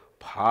a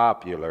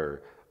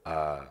popular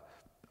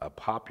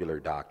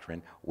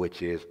doctrine,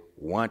 which is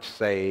once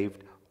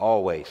saved,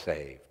 always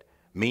saved.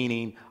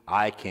 Meaning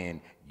I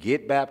can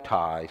get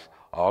baptized.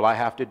 All I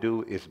have to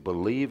do is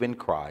believe in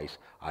Christ.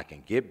 I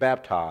can get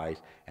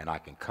baptized, and I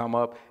can come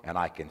up, and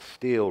I can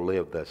still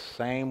live the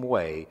same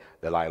way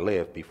that I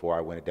lived before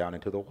I went down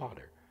into the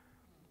water.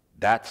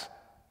 That's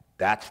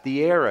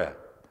the era.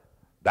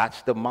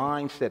 That's the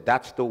mindset.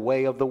 That's the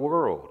way of the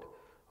world.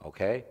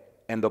 Okay?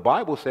 And the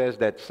Bible says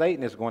that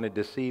Satan is going to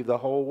deceive the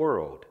whole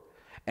world.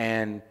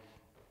 And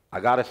I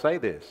got to say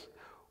this.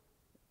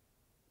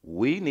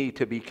 We need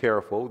to be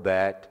careful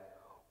that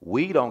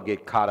we don't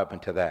get caught up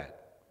into that.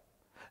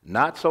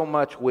 Not so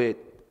much with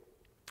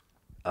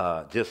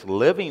just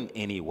living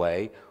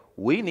anyway.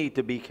 We need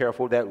to be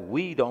careful that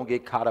we don't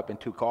get caught up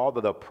into all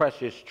of the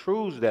precious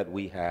truths that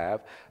we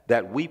have,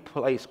 that we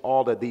place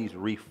all of these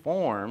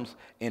reforms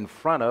in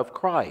front of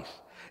Christ,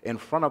 in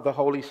front of the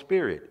Holy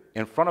Spirit,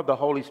 in front of the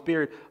Holy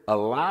Spirit,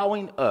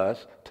 allowing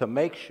us to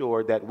make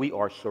sure that we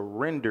are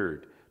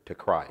surrendered to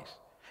Christ.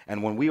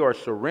 And when we are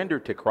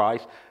surrendered to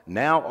Christ,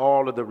 now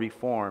all of the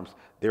reforms,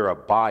 they're a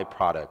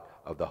byproduct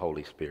of the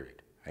Holy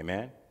Spirit.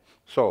 Amen?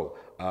 So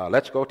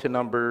let's go to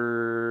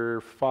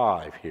number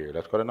 5 here.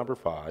 Let's go to number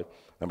 5.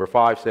 Number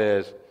 5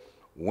 says,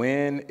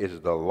 when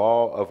is the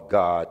law of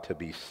God to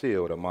be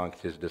sealed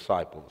amongst his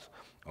disciples?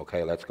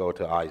 Okay, let's go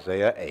to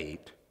Isaiah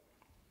 8.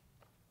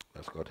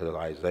 Let's go to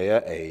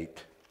Isaiah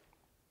 8.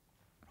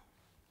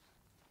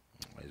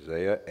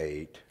 Isaiah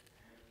 8.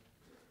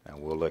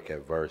 And we'll look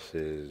at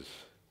verses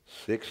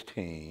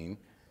 16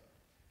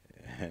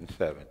 and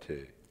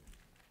 17.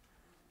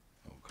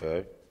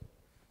 Okay.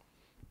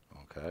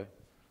 Okay.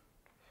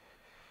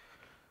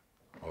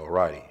 All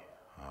righty.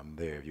 I'm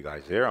there. If you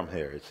guys there, I'm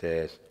here. It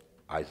says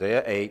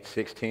Isaiah 8,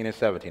 16 and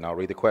 17. I'll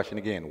read the question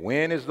again.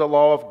 When is the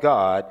law of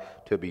God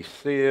to be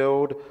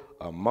sealed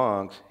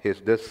amongst his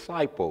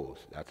disciples?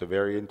 That's a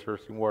very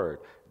interesting word.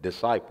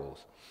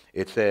 Disciples.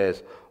 It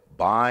says,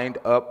 bind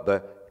up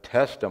the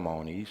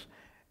testimonies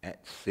and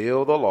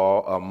seal the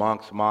law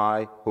amongst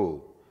my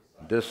who?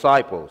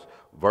 Disciples.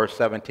 Verse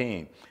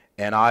 17.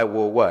 And I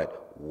will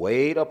what?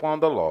 Wait upon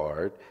the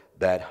Lord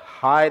that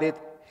hideth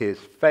his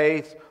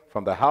face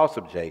from the house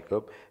of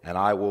Jacob, and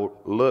I will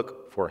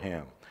look for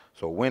him.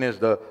 So when is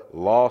the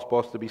law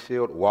supposed to be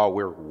sealed? While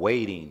we're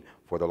waiting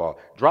for the law.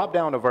 Drop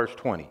down to verse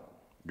 20.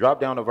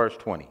 Drop down to verse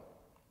 20.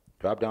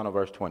 Drop down to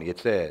verse 20. It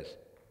says,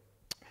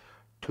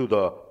 to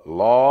the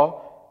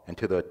law and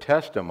to the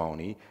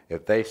testimony,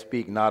 if they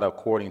speak not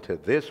according to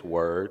this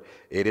word,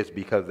 it is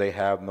because they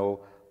have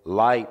no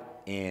light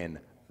in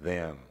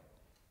them.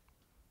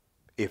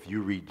 If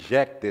you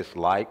reject this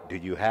light, do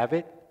you have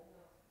it?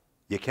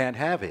 You can't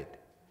have it.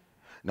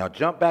 Now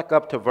jump back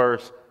up to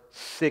verse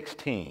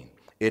 16.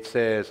 It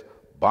says,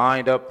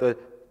 bind up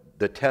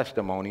the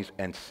testimonies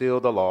and seal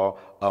the law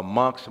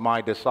amongst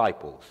my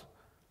disciples.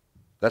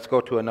 Let's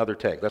go to another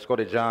text. Let's go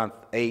to John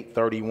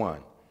 8:31.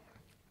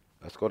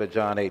 Let's go to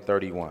John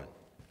 8:31.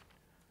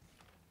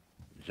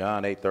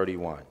 John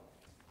 8:31.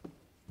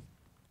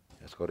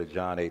 Let's go to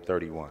John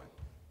 8:31.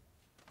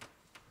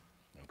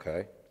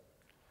 Okay?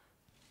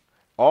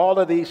 All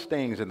of these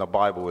things in the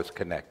Bible is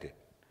connected.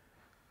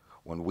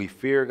 When we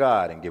fear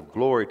God and give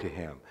glory to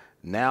him,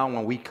 now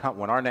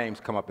when our names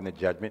come up in the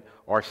judgment,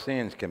 our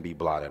sins can be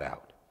blotted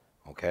out.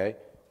 Okay?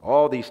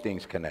 All these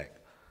things connect.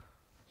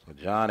 So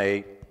John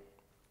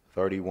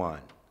 8:31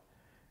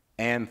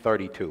 and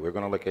 32. We're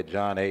going to look at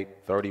John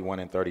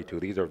 8:31 and 32.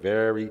 These are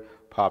very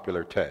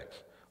popular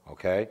texts.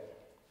 Okay?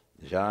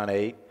 John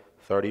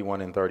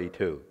 8:31 and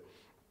 32.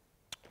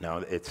 Now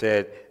it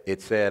said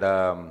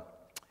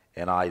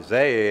in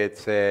Isaiah, it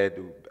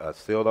said,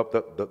 sealed up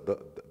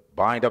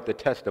bind up the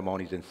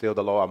testimonies and seal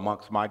the law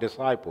amongst my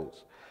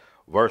disciples.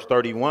 Verse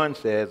 31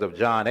 says, of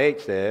John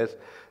 8 says,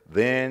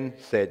 then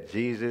said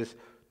Jesus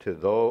to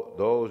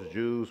those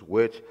Jews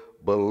which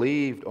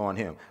believed on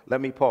him. Let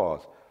me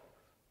pause.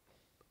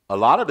 A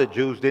lot of the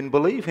Jews didn't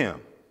believe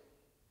him.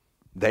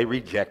 They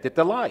rejected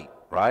the light,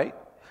 right?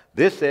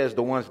 This says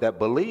the ones that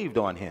believed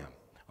on him.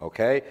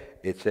 Okay?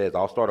 It says,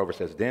 I'll start over. It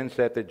says, then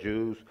said the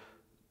Jews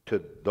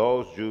to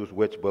those Jews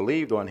which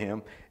believed on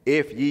him,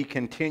 if ye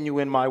continue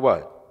in my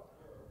what?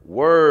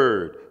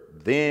 Word,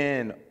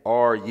 then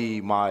are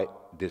ye my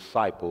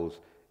disciples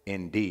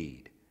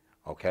indeed.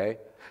 Okay?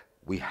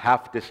 We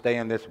have to stay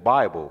in this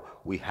Bible.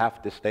 We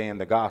have to stay in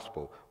the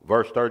gospel.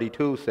 Verse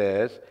 32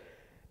 says,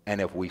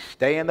 and if we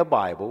stay in the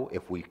Bible,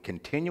 if we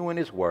continue in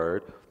his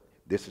word,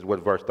 this is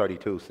what verse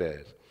 32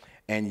 says.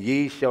 And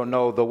ye shall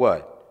know the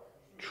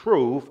what?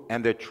 Truth,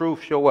 and the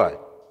truth shall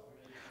what?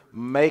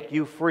 Make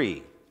you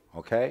free.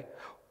 Okay?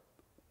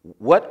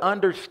 What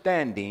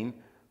understanding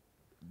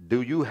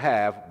do you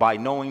have by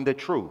knowing the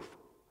truth?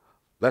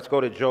 Let's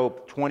go to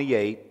Job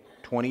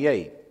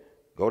 28:28.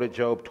 Go to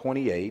Job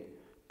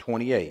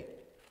 28:28.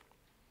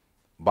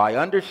 By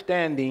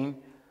understanding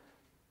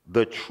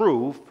the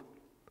truth,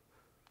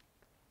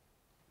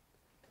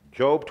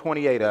 Job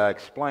 28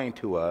 explained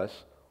to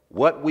us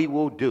what we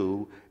will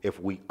do if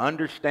we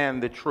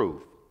understand the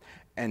truth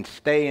and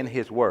stay in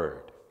his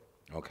word.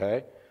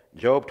 Okay?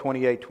 Job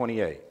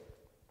 28:28.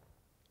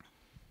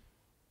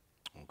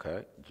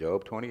 Okay,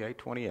 Job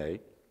 28:28.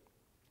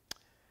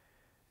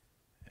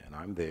 And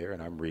I'm there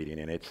and I'm reading,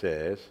 and it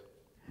says,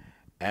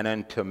 and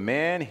unto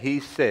man he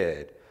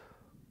said,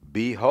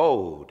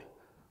 behold,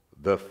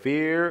 the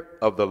fear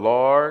of the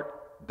Lord,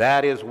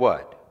 that is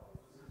what?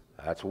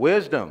 That's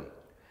wisdom.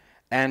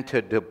 And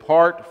to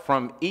depart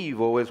from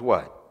evil is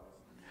what?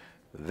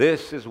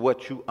 This is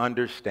what you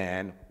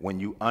understand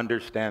when you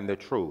understand the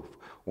truth.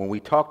 When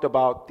we talked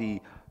about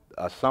the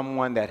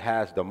someone that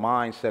has the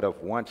mindset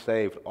of once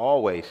saved,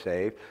 always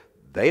saved,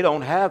 they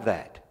don't have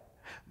that.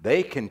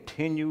 They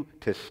continue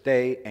to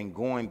stay and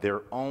going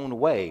their own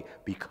way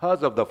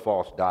because of the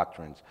false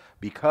doctrines,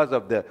 because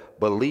of the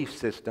belief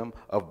system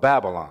of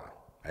Babylon.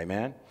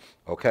 Amen?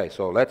 Okay,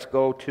 so let's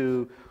jump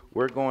to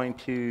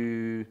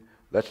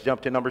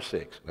number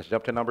 6. Let's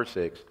jump to number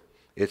 6.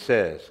 It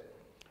says,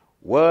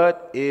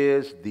 what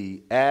is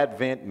the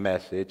Advent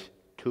message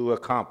to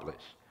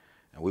accomplish?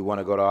 And we want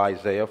to go to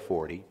Isaiah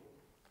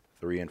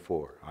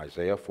 40:3-4.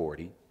 Isaiah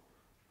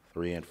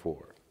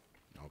 40:3-4.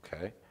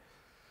 Okay.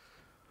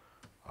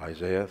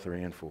 Isaiah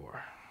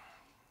 3-4.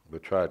 We'll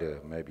try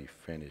to maybe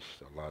finish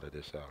a lot of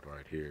this out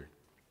right here.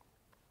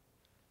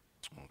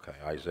 Okay,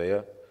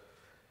 Isaiah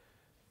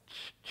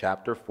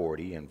chapter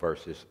 40 and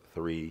verses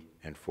 3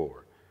 and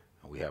 4.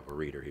 And we have a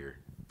reader here.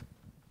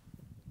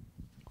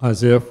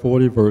 Isaiah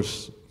 40,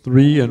 verse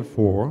 3 and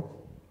 4.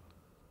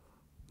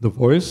 The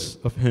voice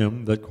of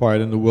him that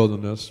cried in the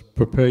wilderness,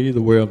 prepare ye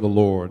the way of the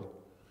Lord.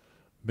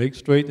 Make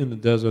straight in the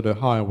desert a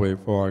highway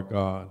for our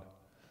God.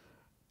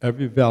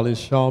 Every valley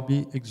shall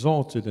be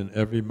exalted, and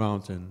every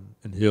mountain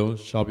and hill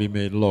shall be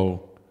made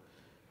low.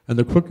 And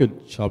the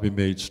crooked shall be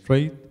made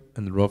straight,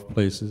 and the rough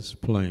places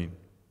plain.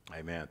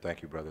 Amen.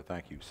 Thank you, brother.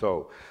 Thank you.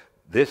 So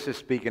this is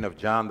speaking of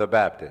John the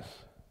Baptist.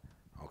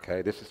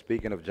 Okay, this is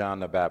speaking of John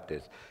the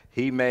Baptist.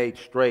 He made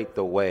straight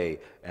the way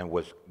and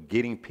was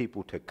getting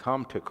people to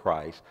come to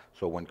Christ.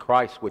 So when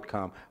Christ would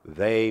come,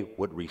 they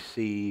would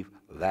receive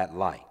that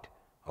light.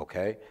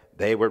 Okay,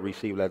 they would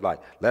receive that light.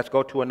 Let's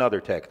go to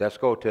another text. Let's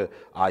go to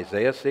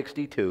Isaiah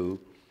 62,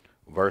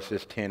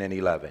 verses 10 and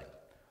 11.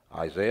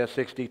 Isaiah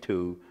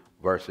 62,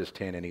 verses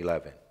 10 and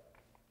 11.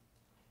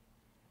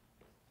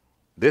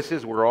 This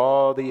is where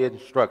all the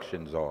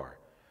instructions are.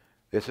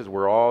 This is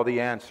where all the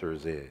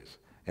answers is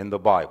in the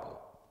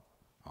Bible.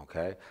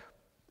 Okay?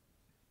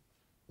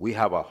 We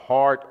have a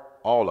hard,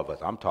 all of us,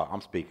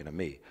 I'm speaking to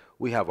me,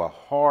 we have a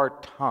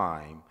hard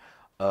time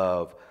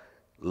of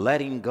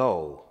letting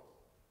go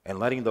and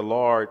letting the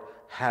Lord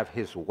have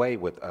his way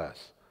with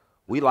us.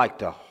 We like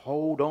to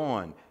hold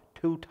on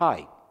too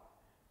tight.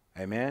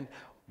 Amen?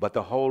 But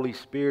the Holy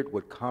Spirit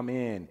would come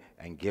in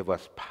and give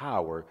us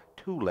power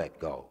to let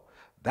go.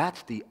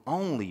 That's the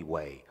only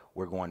way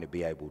we're going to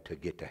be able to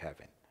get to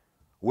heaven.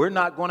 We're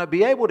not going to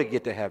be able to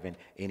get to heaven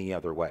any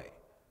other way.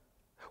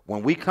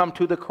 When we come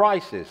to the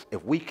crisis,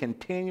 if we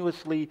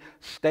continuously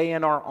stay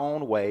in our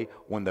own way,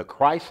 when the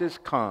crisis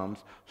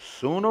comes,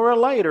 sooner or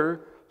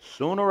later,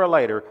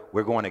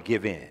 we're going to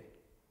give in.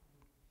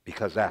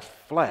 Because that's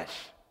flesh.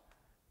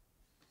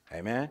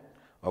 Amen?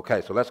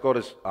 Okay, so let's go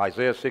to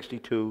Isaiah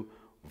 62,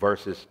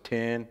 verses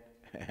 10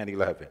 and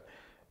 11.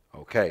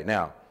 Okay,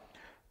 now,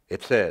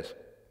 it says,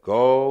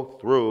 Go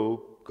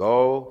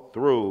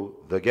through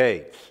the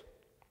gates.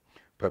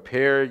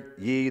 Prepare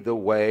ye the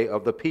way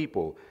of the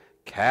people.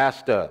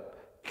 Cast up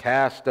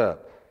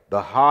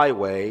the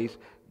highways.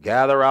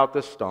 Gather out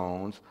the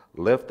stones.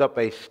 Lift up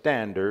a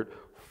standard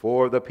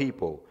for the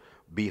people.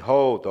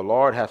 Behold, the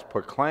Lord has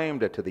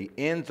proclaimed it to the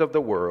ends of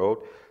the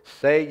world.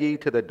 Say ye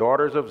to the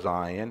daughters of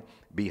Zion,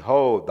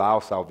 Behold, thy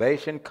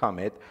salvation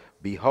cometh.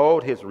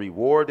 Behold, his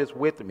reward is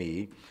with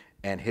me,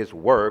 and his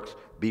works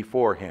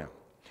before him.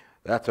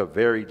 That's a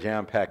very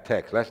jam-packed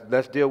text.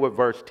 Let's deal with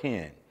verse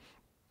 10.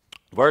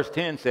 Verse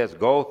 10 says,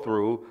 go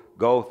through.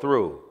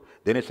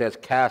 Then it says,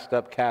 cast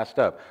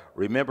up.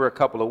 Remember a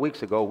couple of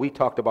weeks ago, we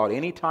talked about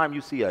anytime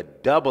you see a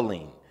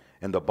doubling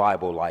in the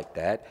Bible like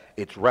that,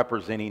 it's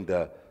representing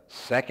the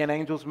second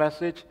angel's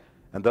message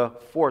and the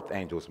fourth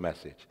angel's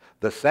message.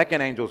 The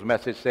second angel's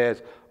message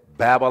says,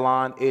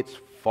 Babylon, it's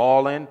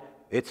fallen,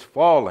 it's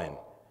fallen.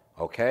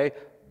 Okay?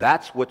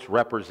 That's what's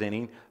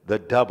representing the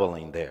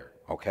doubling there.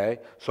 Okay?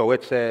 So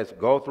it says,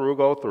 go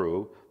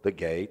through the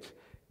gates,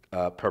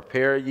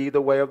 prepare ye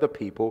the way of the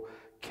people,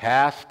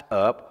 cast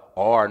up,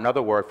 or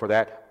another word for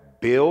that,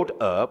 build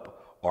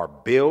up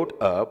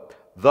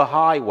the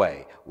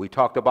highway. We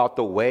talked about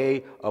the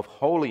way of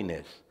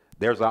holiness.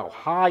 There's a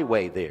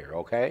highway there,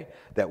 okay,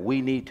 that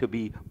we need to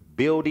be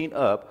building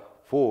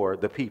up for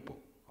the people,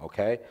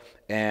 okay?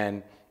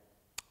 And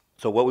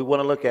so what we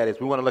want to look at is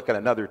we want to look at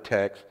another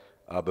text,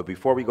 but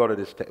before we go to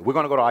this text, we're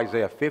going to go to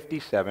Isaiah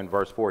 57,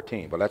 verse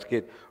 14. But let's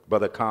get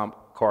Brother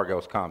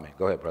Cargill's comment.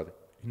 Go ahead, brother.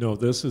 You know,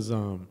 this is,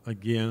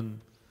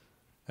 again,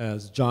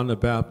 as John the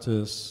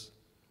Baptist,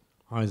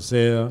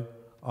 Isaiah,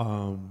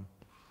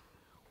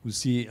 we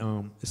see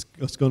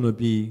it's going to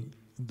be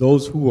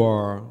those who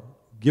are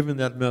giving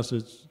that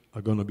message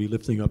are going to be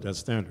lifting up that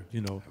standard.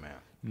 Amen.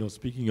 You know,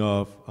 speaking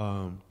of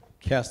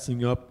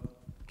casting up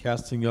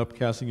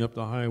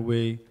the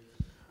highway.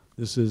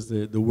 This is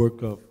the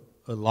work of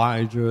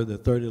Elijah, the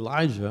third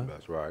Elijah.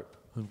 That's right.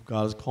 And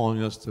God is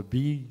calling us to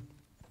be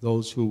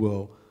those who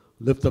will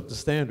lift up the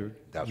standard,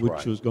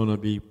 which is going to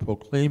be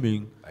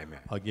proclaiming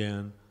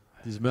again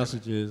these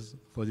messages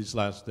for these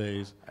last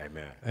days.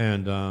 Amen.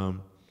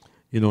 And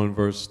you know, in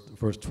verse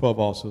 12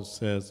 also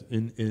says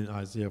in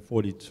Isaiah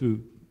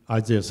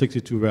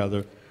 62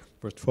 rather,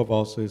 verse 12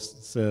 also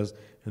says,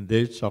 and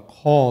they shall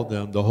call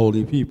them the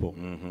holy people,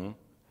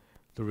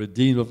 the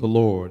redeemed of the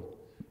Lord,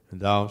 and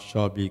thou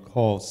shalt be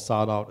called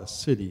sought out a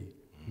city,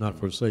 not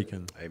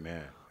forsaken.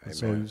 Amen. And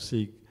so you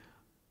see,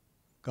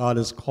 God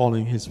is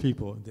calling his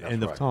people at the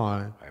end of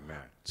time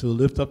to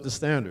lift up the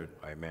standard,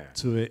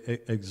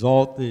 to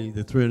exalt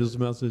the three angels'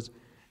 message,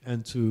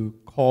 and to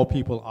call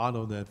people out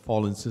of that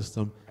fallen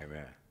system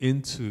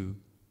into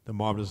the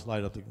marvelous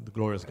light of the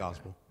glorious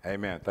gospel.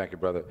 Amen. Thank you,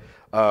 brother.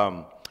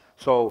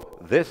 So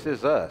this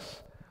is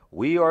us.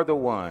 We are the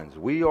ones.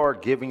 We are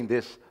giving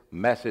this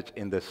message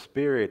in the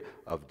spirit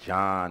of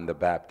John the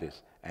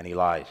Baptist and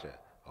Elijah.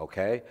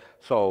 Okay?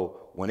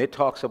 So when it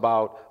talks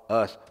about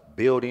us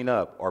building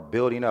up or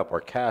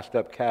cast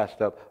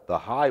up the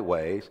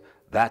highways,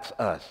 that's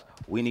us.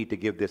 We need to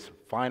give this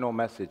final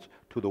message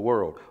to the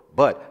world.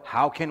 But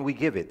how can we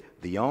give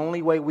it? The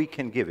only way we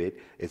can give it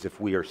is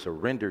if we are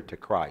surrendered to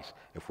Christ,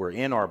 if we're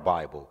in our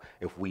Bible,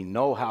 if we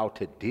know how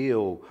to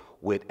deal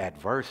with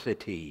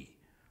adversity,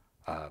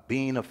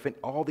 being offended,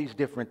 all these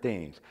different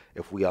things.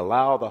 If we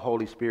allow the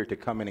Holy Spirit to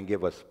come in and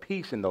give us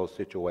peace in those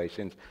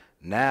situations,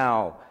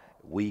 now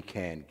we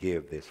can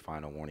give this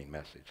final warning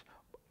message.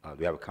 Do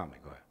you have a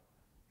comment? Go ahead.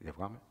 You have a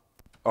comment?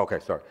 Okay,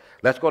 sorry.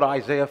 Let's go to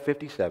Isaiah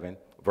 57,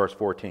 verse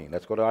 14.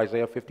 Let's go to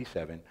Isaiah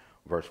 57,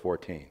 verse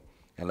 14.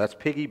 And let's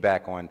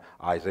piggyback on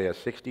Isaiah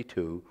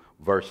 62,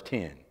 verse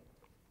 10.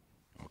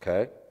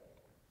 Okay?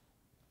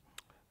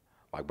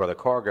 Like Brother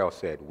Cargill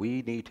said,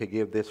 we need to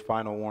give this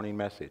final warning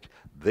message.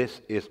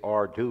 This is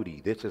our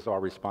duty. This is our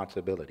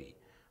responsibility.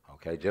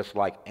 Okay? Just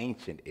like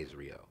ancient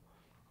Israel.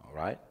 All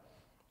right?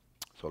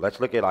 So let's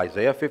look at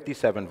Isaiah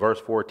 57, verse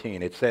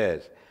 14. It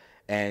says,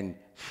 and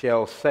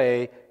shall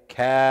say,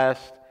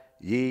 cast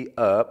ye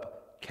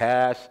up,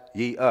 cast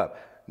ye up.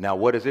 Now,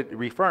 what is it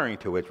referring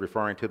to? It's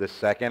referring to the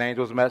second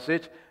angel's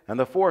message and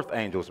the fourth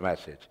angel's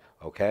message.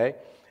 Okay?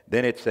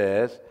 Then it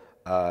says,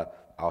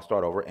 I'll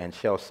start over, and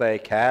shall say,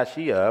 cast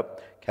ye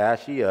up,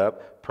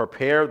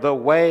 prepare the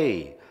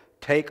way,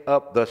 take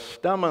up the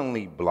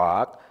stumbling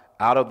block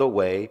out of the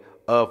way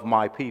of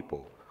my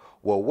people.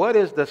 Well, what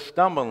is the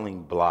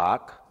stumbling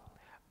block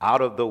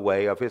out of the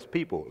way of his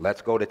people?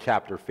 Let's go to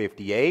chapter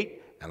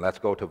 58, and let's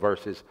go to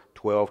verses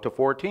 12 to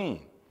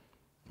 14.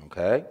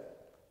 Okay?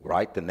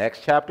 Right, the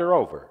next chapter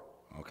over.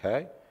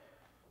 Okay?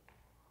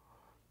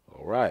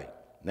 All right.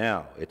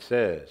 Now, it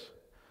says,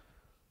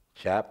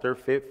 chapter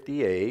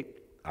 58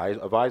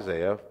 of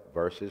Isaiah,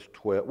 verses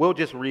 12. We'll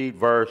just read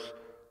verses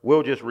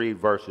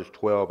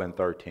 12 and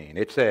 13.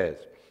 It says,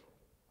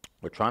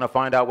 we're trying to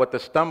find out what the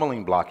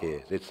stumbling block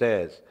is. It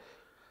says,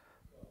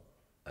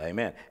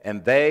 amen.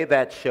 And they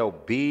that shall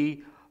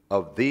be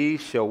of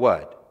these shall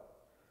what?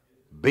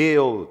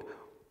 Build,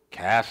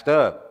 cast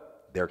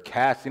up. They're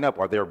casting up,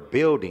 or they're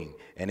building.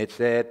 And it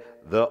said,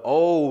 the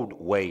old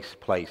waste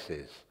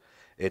places.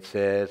 It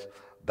says,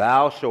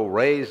 thou shalt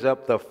raise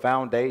up the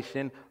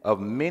foundation of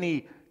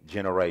many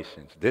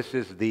generations. This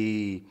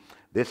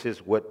is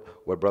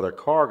what Brother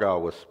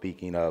Cargill was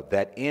speaking of,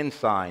 that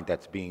ensign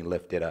that's being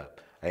lifted up.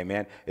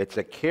 Amen. It's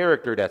a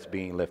character that's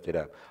being lifted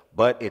up.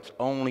 But it's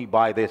only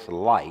by this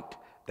light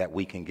that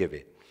we can give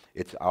it.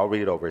 I'll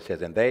read it over. It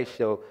says, and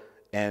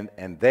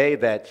they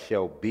that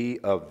shall be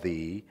of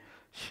thee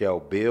shall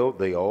build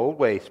the old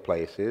waste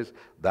places.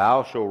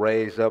 Thou shalt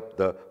raise up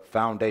the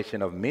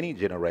foundation of many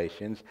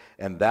generations,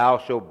 and thou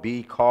shalt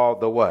be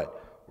called the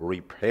what?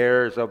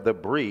 Repairs of the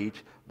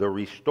breach, the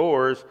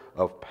restorers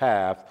of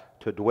path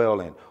to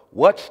dwell in.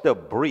 What's the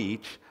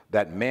breach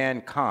that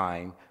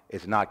mankind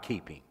is not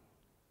keeping?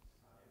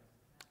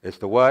 It's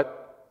the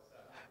what?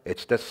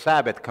 It's the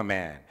Sabbath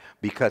command.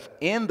 Because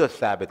in the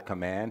Sabbath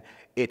command,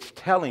 it's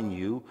telling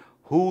you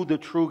who the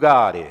true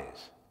God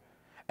is.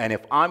 And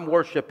if I'm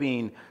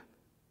worshiping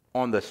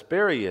on the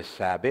spurious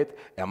Sabbath,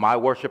 am I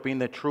worshiping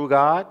the true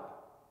God?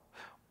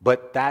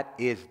 But that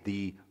is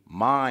the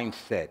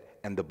mindset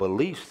and the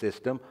belief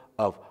system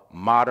of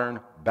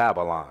modern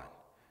Babylon.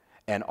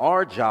 And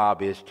our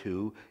job is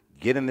to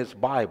get in this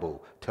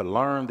Bible, to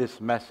learn this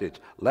message.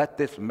 Let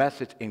this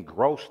message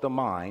engross the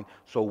mind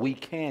so we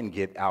can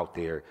get out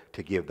there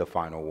to give the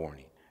final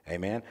warning.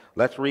 Amen.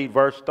 Let's read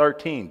verse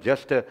 13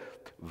 just to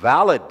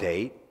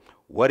validate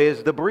what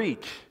is the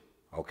breach.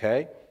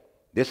 Okay.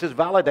 This is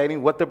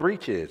validating what the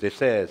breach is. It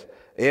says,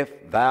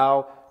 if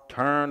thou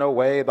turn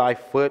away thy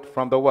foot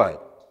from the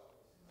what?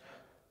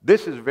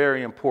 This is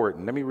very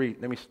important. Let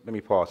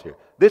me pause here.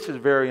 This is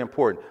very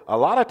important. A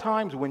lot of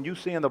times when you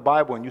see in the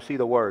Bible and you see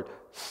the word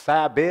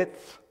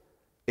Sabbath,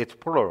 it's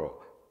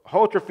plural.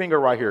 Hold your finger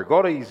right here.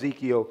 Go to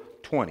Ezekiel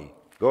 20.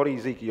 Go to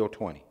Ezekiel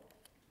 20.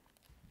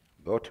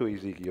 Go to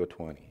Ezekiel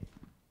 20.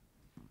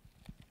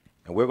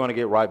 And we're going to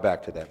get right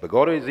back to that. But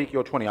go to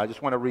Ezekiel 20. I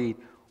just want to read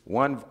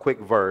one quick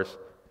verse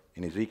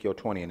in Ezekiel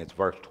 20, and it's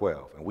verse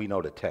 12. And we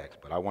know the text,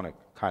 but I want to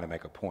kind of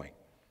make a point.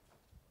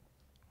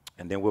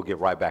 And then we'll get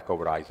right back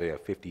over to Isaiah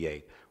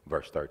 58,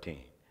 verse 13.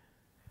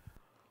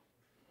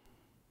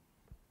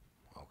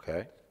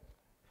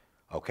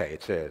 Okay,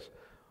 it says,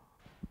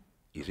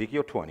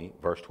 Ezekiel 20,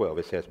 verse 12,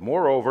 it says,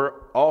 moreover,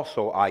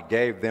 also I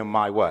gave them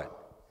my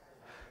what?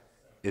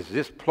 Is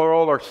this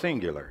plural or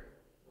singular?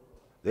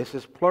 This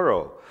is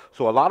plural.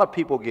 So a lot of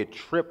people get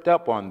tripped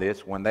up on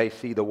this when they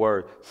see the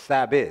word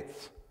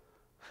Sabbaths.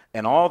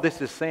 And all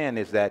this is saying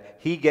is that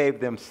he gave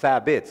them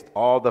Sabbaths,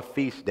 all the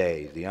feast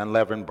days, the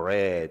unleavened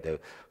bread, the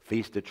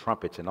Feast of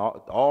Trumpets, and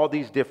all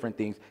these different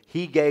things.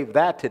 He gave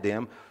that to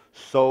them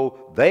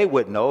so they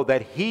would know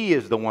that he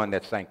is the one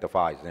that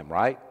sanctifies them,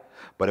 right?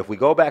 But if we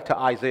go back to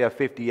Isaiah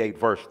 58,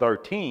 verse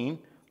 13,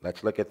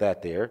 let's look at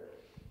that there.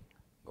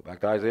 Go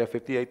back to Isaiah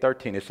 58,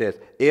 13. It says,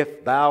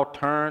 if thou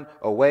turn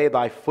away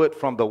thy foot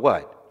from the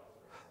what?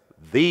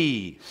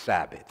 The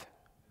Sabbath.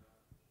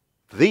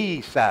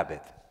 The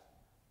Sabbath.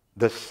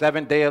 The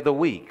seventh day of the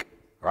week,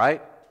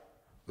 right?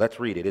 Let's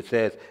read it. It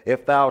says,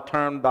 if thou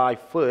turn thy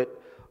foot,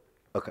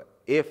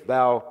 if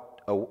thou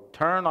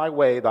turn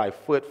away thy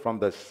foot from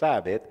the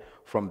Sabbath,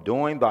 from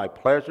doing thy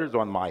pleasures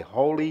on my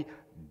holy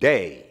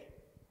day.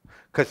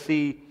 Because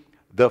see,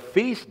 the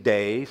feast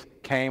days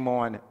came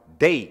on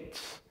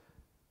dates.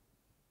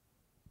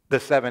 The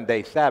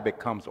 7-day Sabbath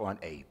comes on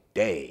a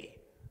day.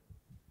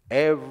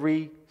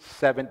 Every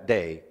seventh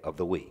day of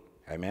the week.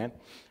 Amen.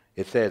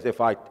 It says,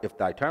 if I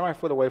turn my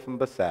foot away from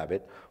the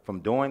Sabbath, from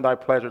doing thy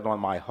pleasures on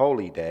my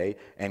holy day,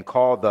 and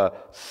call the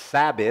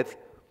Sabbath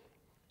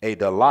a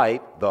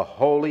delight, the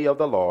holy of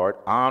the Lord,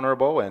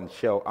 honorable, and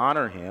shall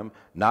honor him,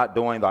 not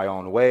doing thy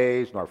own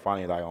ways, nor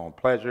finding thy own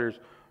pleasures,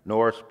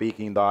 nor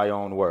speaking thy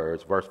own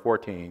words. Verse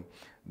 14,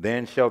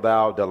 then shalt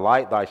thou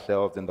delight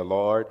thyself in the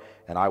Lord,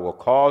 and I will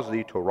cause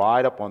thee to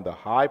ride upon the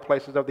high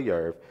places of the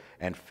earth,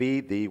 and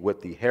feed thee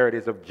with the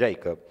heritage of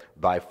Jacob,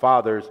 thy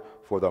fathers,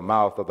 for the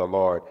mouth of the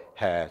Lord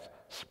has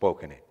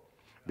spoken it.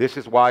 This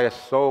is why it's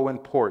so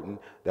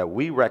important that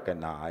we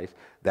recognize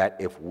that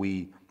if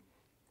we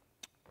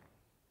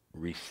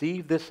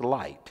receive this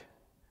light,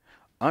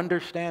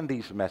 understand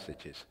these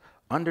messages,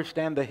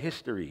 understand the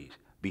histories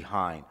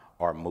behind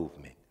our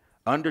movement,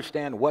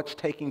 understand what's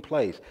taking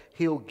place,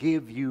 he'll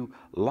give you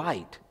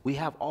light. We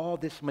have all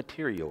this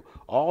material,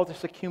 all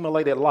this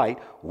accumulated light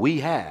we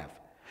have,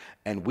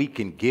 and we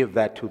can give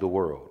that to the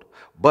world.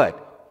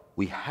 But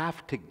we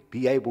have to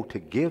be able to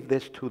give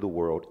this to the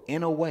world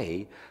in a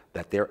way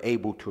that they're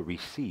able to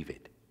receive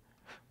it.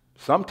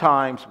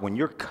 Sometimes when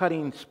you're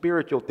cutting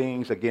spiritual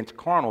things against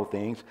carnal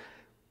things,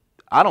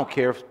 I don't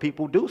care if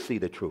people do see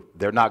the truth.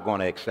 They're not going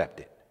to accept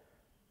it.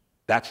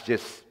 That's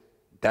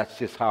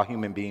just how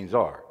human beings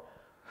are.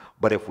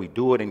 But if we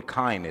do it in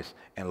kindness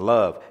and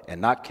love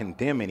and not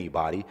condemn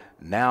anybody,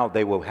 now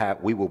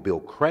we will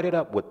build credit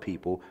up with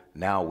people.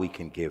 Now we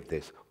can give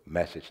this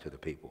message to the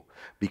people.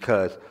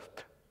 Because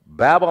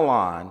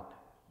Babylon,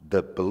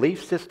 the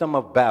belief system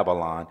of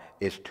Babylon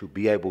is to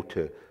be able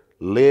to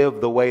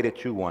live the way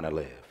that you want to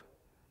live.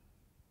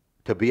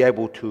 To be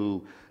able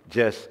to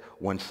just,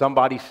 when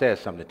somebody says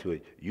something to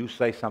you, you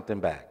say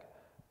something back.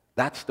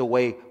 That's the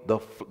way,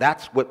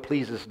 that's what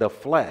pleases the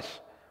flesh.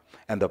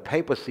 And the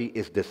papacy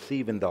is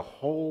deceiving the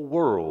whole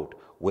world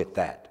with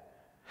that.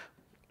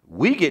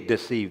 We get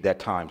deceived at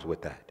times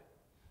with that.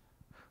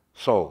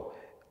 So,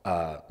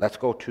 let's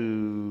go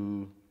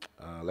to,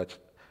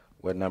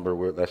 what number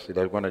let's see,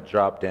 they're going to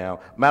drop down.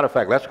 Matter of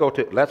fact, let's go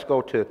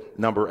to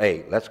number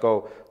 8.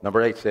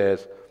 Number 8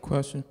 says.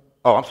 Question.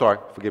 Oh, I'm sorry.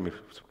 Forgive me,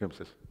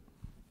 sis.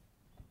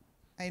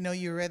 I know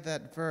you read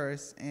that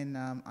verse in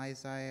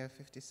Isaiah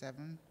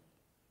 57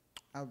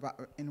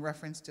 in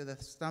reference to the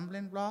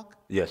stumbling block.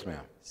 Yes, ma'am.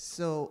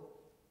 So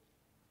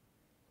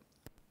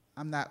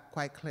I'm not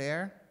quite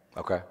clear.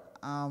 Okay.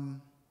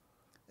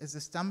 Is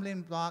the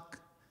stumbling block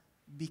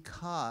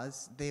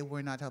because they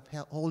were not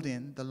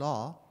upholding the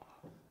law?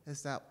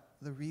 Is that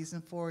the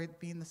reason for it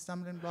being the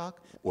stumbling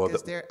block? Well,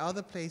 because there are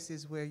other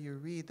places where you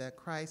read that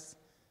Christ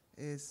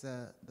is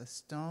the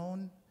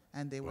stone,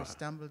 and they were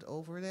stumbled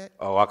over it.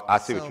 Oh, I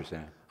see what So, you're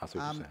saying. I see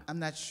what you're saying. I'm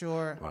not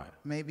sure. Right.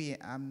 Maybe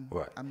I'm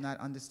Right. not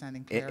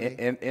understanding In,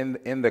 clearly.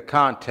 in the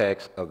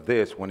context of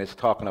this, when it's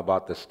talking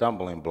about the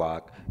stumbling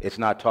block, it's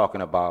not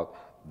talking about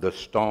the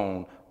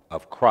stone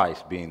of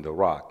Christ being the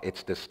rock.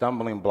 It's the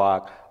stumbling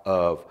block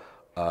of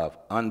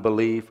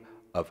unbelief,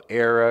 of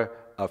error,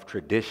 of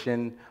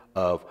tradition,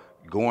 of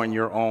going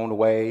your own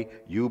way,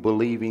 you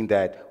believing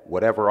that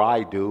whatever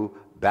I do,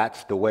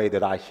 that's the way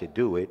that I should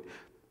do it.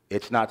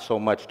 It's not so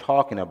much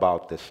talking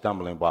about the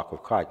stumbling block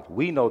of Christ.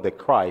 We know that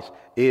Christ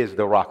is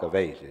the rock of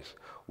ages.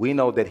 We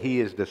know that he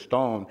is the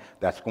stone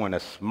that's going to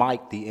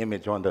smite the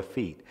image on the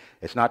feet.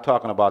 It's not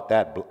talking about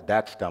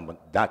that stumbling,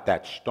 not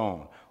that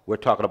stone. We're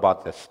talking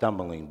about the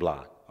stumbling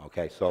block.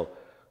 Okay, so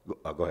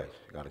go ahead.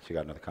 She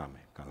got another comment.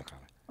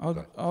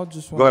 I'll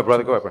just Go ahead,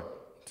 brother. Go ahead, brother.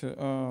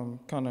 to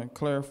kind of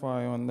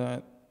clarify on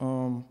that.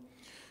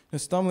 The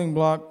stumbling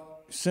block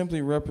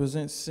simply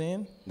represents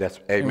sin. That's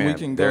amen. And we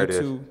can there go it is.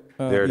 to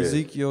There it is.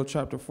 Ezekiel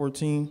chapter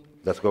 14.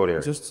 Let's go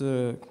there. Just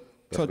to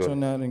touch go. on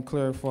that and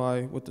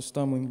clarify what the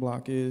stumbling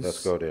block is.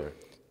 Let's go there.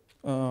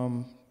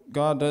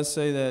 God does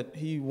say that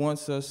he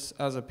wants us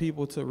as a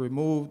people to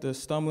remove the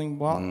stumbling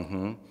block.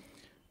 Mm-hmm.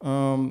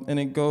 And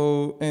it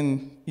go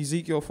in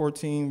Ezekiel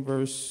 14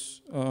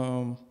 verse,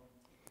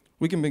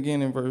 we can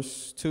begin in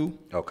verse 2.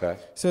 Okay.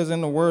 It says,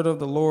 "And the word of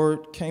the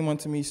Lord came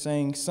unto me,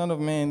 saying, Son of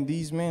man,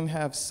 these men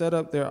have set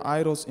up their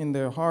idols in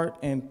their heart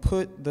and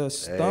put the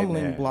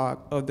stumbling Amen.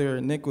 block of their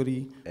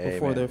iniquity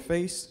before Amen. their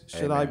face.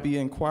 Should I Amen. be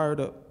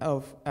inquired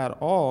of at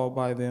all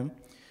by them?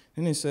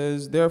 And it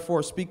says,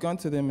 Therefore speak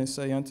unto them and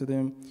say unto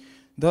them,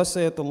 Thus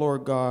saith the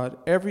Lord God,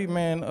 every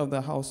man of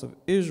the house of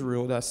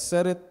Israel that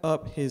setteth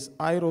up his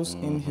idols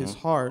in his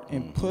heart,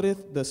 and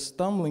putteth the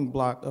stumbling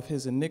block of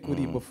his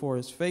iniquity before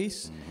his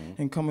face,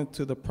 and cometh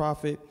to the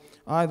prophet,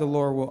 I, the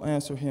Lord, will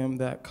answer him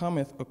that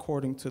cometh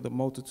according to the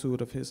multitude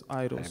of his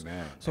idols."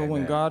 Amen. So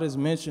when Amen. God is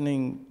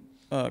mentioning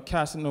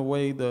casting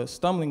away the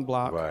stumbling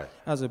block Right.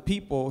 as a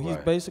people, he's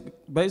Right.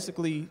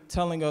 basically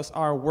telling us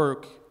our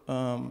work,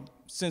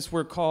 since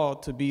we're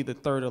called to be the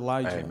third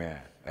Elijah. Amen.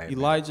 Amen.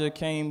 Elijah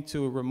came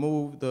to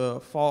remove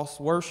the false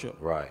worship.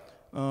 Right.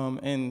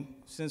 And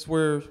since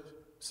we're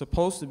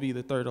supposed to be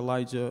the third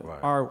Elijah,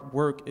 Right. our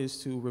work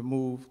is to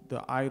remove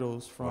the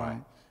idols from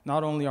Right.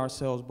 not only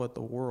ourselves, but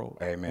the world.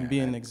 Amen. And be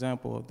an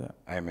example of that.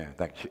 Amen.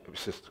 Thank you.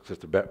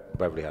 Sister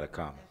Beverly had a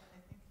comment.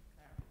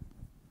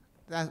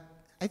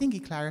 I think he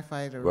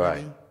clarified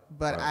already. Right.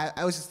 But Right.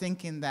 I was just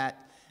thinking that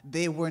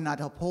they were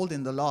not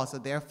upholding the law, so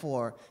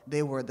therefore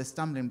they were the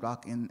stumbling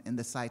block in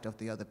the sight of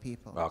the other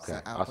people. Okay.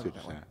 So I put see it what that you're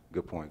way. saying.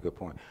 Good point. Good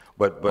point.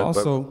 But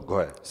Also- go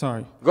ahead.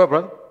 Sorry. Go ahead,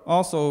 brother.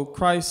 Also,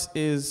 Christ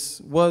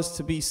was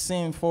to be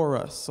sin for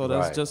us. So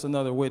that's Right. just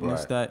another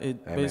witness Right. that it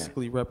Amen.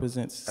 basically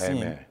represents sin.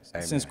 Amen.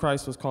 Since Amen.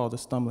 Christ was called a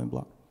stumbling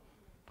block.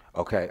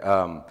 Okay.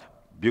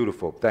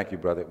 Beautiful. Thank you,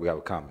 brother. We have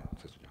a comment.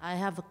 Sister. I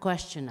have a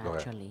question, Go ahead.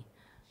 actually.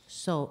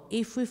 So,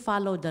 if we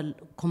follow the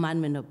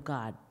commandment of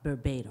God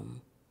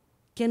verbatim,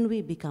 can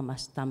we become a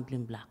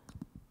stumbling block?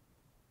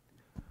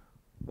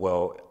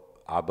 Well,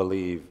 I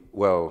believe,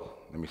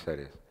 let me say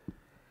this.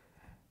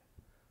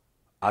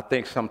 I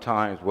think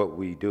sometimes what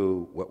we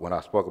do, when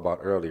I spoke about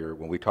earlier,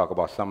 when we talk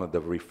about some of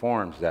the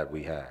reforms that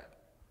we have,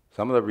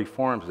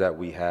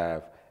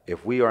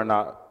 if we are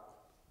not,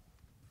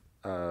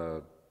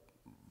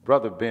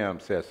 Brother Bim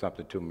says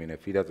something to me, and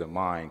if he doesn't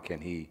mind,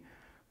 can he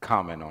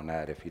comment on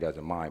that if he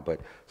doesn't mind?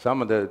 But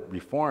some of the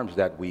reforms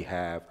that we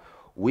have,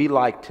 we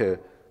like to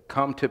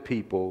come to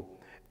people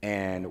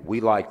and we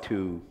like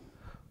to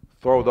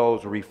throw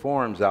those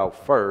reforms out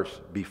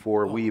first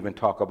before we even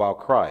talk about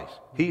Christ.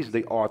 He's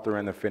the author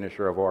and the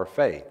finisher of our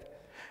faith.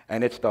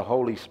 And it's the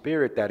Holy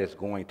Spirit that is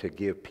going to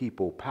give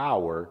people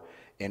power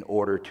in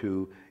order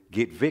to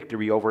get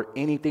victory over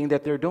anything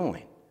that they're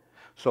doing.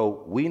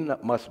 So we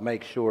must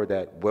make sure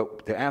that,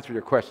 to answer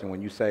your question,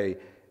 when you say,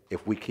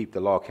 if we keep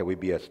the law, can we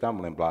be a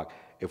stumbling block?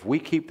 If we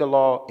keep the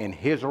law in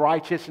his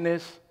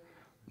righteousness,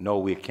 no,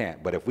 we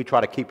can't. But if we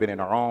try to keep it in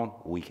our own,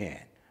 we can.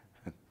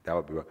 That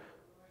would be right.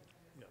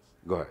 Yes.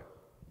 Go ahead.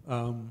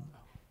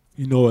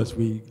 As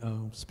we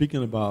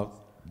speaking about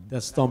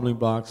that stumbling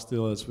block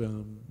still, as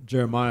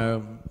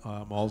Jeremiah,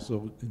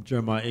 also in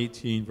Jeremiah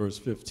 18, verse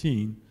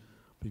 15.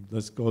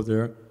 Let's go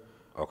there.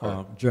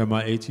 Okay.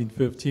 Jeremiah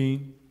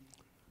 18:15.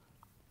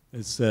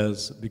 It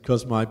says,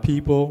 because my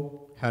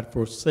people had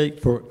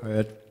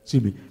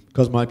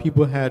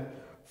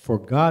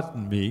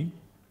forgotten me,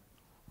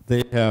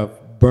 they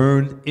have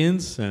burned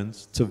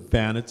incense to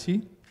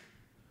vanity.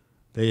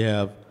 They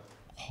have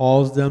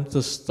caused them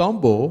to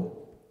stumble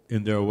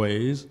in their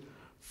ways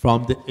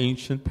from the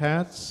ancient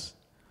paths,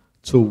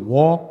 to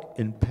walk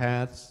in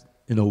paths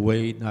in a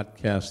way not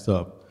cast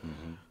up.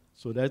 Mm-hmm.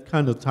 So that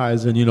kind of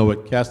ties in,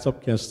 with cast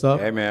up.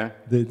 Amen.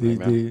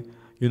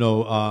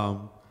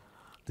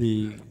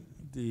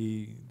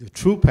 The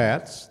true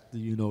paths,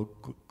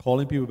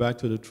 calling people back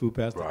to the true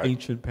paths, right. The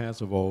ancient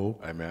paths of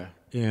old. Amen.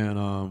 And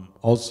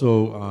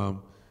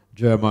also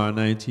Jeremiah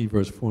 19,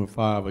 verse 4 and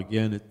 5,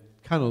 again, it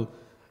kind of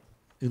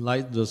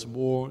enlightened us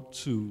more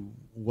to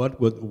what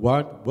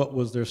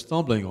was their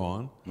stumbling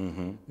on.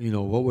 You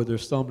know, what were they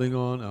stumbling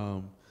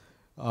on?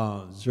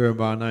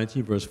 Jeremiah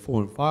 19, verse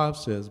 4 and 5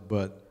 says,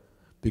 but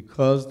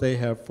because they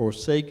have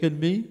forsaken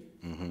me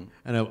and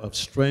have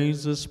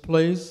estranged this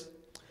place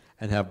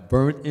and have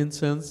burnt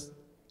incense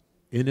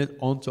in it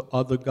unto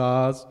other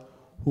gods,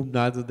 whom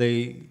neither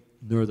they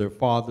nor their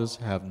fathers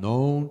have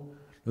known,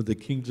 nor the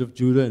kings of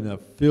Judah, and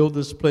have filled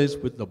this place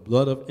with the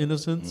blood of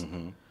innocents.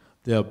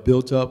 They have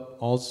built up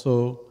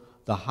also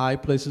the high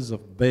places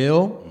of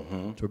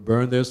Baal to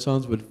burn their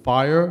sons with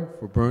fire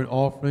for burnt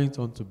offerings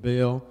unto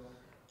Baal,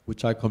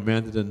 which I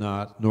commanded it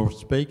not, nor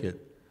spake it,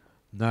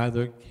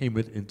 neither came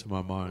it into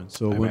my mind.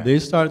 So when they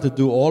started to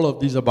do all of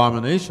these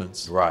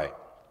abominations, Right.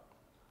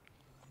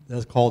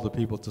 that's called the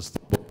people to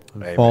stumble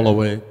and fall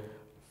away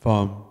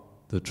from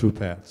the true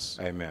paths.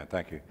 Amen.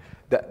 Thank you.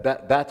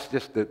 That's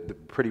just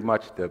pretty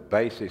much the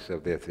basics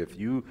of this. If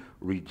you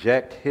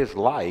reject his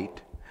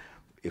light,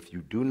 if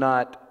you do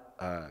not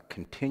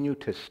continue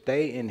to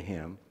stay in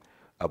him,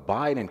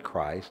 abide in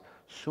Christ,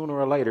 sooner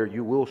or later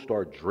you will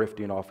start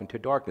drifting off into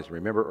darkness.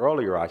 Remember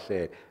earlier I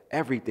said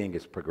everything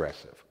is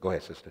progressive. Go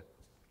ahead, sister.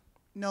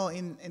 No,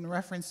 in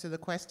reference to the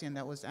question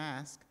that was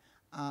asked,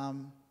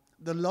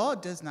 the law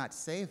does not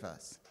save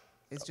us.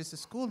 It's just a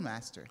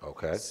schoolmaster.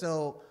 Okay.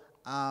 So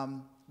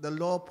the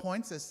law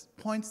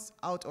points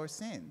out our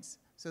sins.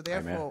 So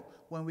therefore,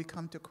 when we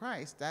come to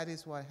Christ, that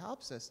is what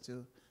helps us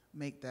to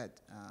make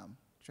that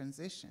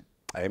transition.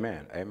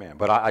 Amen. Amen.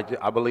 But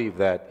I believe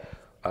that,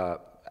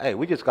 hey,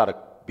 we just got to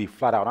be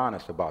flat out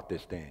honest about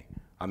this thing.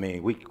 I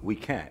mean, we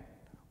can't.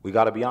 We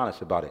got to be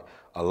honest about it.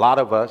 A lot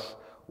of us,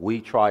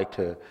 we try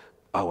to,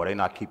 oh, well, they're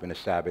not keeping the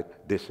Sabbath,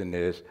 this and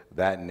this,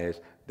 that and this,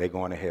 they're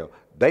going to hell.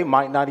 They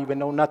might not even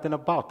know nothing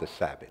about the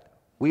Sabbath.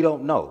 We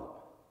don't know.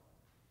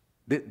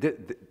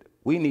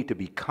 We need to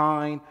be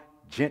kind,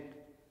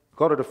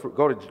 Go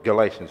to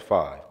Galatians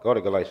 5. Go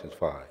to Galatians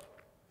 5.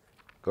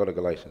 Go to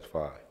Galatians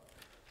 5.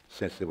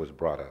 Since it was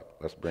brought up,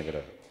 let's bring it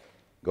up.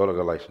 Go to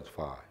Galatians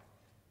 5.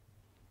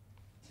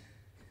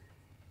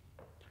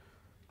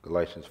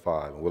 Galatians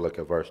 5, and we'll look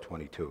at verse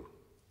 22.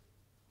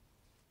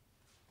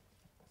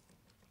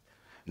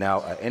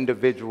 Now, an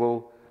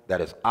individual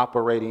that is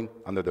operating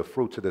under the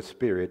fruits of the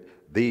Spirit,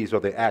 these are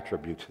the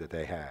attributes that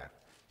they have.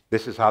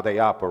 This is how they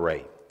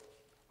operate.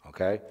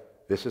 Okay?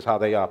 This is how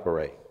they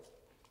operate.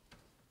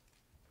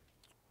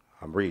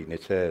 I'm reading.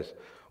 It says,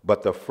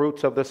 but the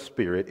fruits of the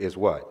Spirit is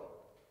what?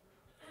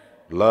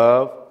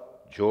 Love,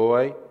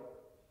 joy,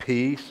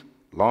 peace,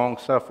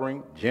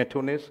 long-suffering,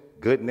 gentleness,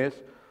 goodness,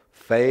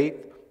 faith,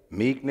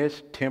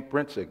 meekness,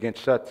 temperance.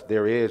 Against such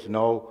there is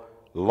no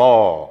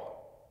law.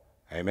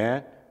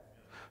 Amen?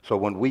 So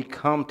when we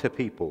come to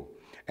people,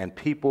 and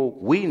people,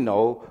 we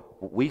know,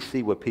 we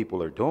see what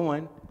people are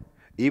doing,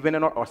 even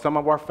in some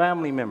of our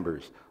family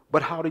members.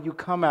 But how do you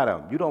come at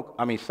them? You don't,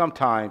 I mean,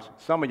 sometimes,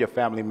 some of your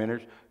family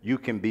members, you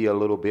can be a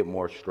little bit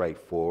more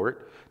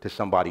straightforward to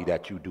somebody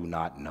that you do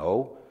not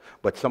know.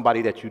 But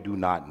somebody that you do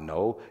not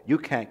know, you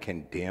can't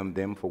condemn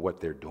them for what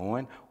they're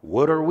doing.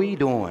 What are we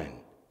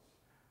doing?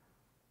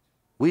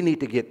 We need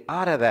to get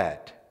out of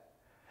that.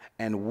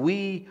 And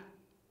we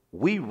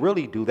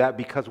really do that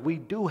because we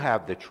do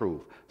have the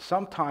truth.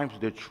 Sometimes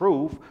the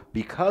truth,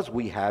 because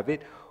we have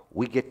it,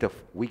 we get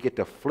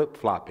to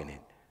flip-flopping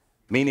it.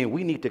 Meaning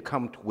we need to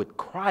come with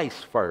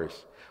Christ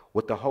first,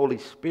 with the Holy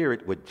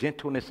Spirit, with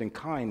gentleness and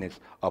kindness,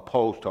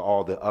 opposed to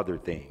all the other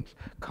things.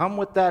 Come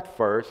with that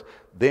first,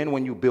 then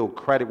when you build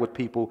credit with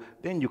people,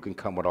 then you can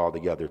come with all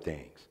the other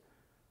things.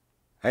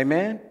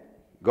 Amen?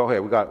 Go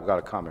ahead, we got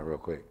a comment real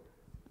quick.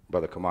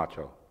 Brother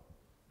Camacho.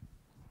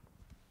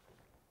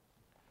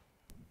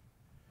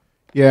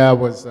 Yeah,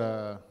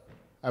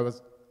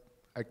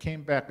 I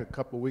came back a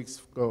couple weeks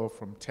ago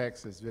from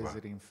Texas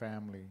visiting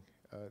family.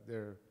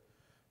 They're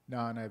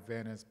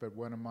non-Adventists, but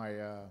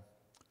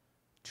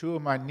two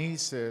of my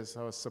nieces,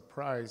 I was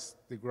surprised,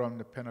 they grew up in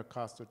the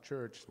Pentecostal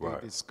church. They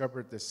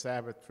discovered the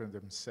Sabbath for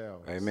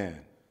themselves. Amen.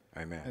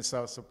 Amen. And so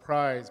I was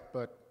surprised,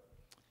 but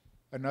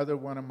another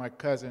one of my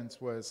cousins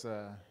was,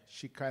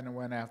 she kind of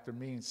went after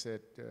me and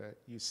said,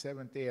 you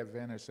Seventh-day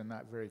Adventists are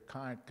not very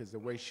kind, because the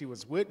way she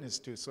was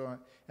witnessed to. So,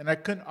 and I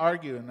couldn't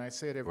argue, and I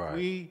said, if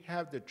we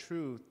have the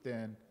truth,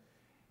 then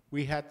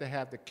we have to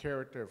have the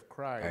character of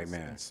Christ.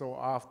 Amen. And so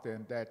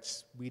often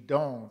we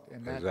don't.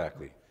 And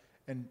exactly.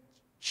 And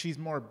she's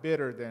more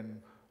bitter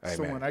than. Amen.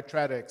 So when I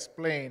try to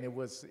explain, it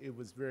was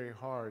very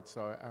hard.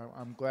 So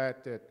I'm glad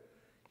that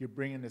you're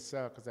bringing this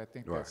up, because I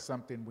think that's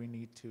something we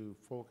need to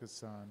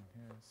focus on.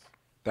 Yes.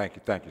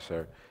 Thank you,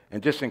 sir.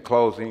 And just in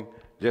closing,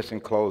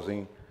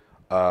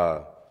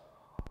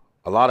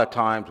 a lot of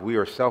times we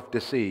are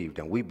self-deceived,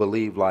 and we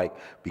believe like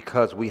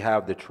because we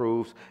have the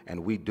truths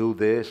and we do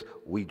this,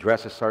 we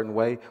dress a certain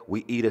way,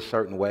 we eat a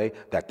certain way,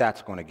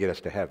 that's going to get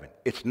us to heaven.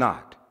 It's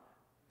not.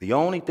 The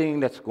only thing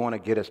that's going to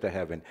get us to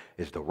heaven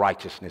is the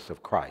righteousness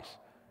of Christ.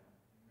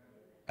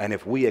 And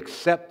if we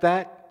accept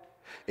that,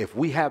 if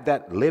we have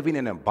that living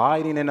and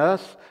abiding in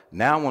us,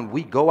 now when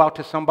we go out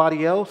to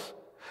somebody else,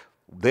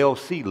 they'll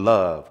see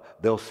love,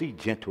 they'll see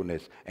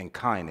gentleness and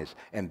kindness,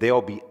 and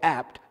they'll be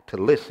apt to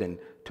listen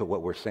to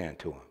what we're saying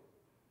to them.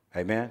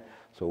 Amen?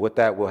 So with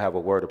that, we'll have a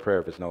word of prayer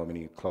if there's no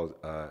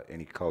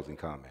any closing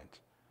comments.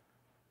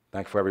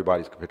 Thanks for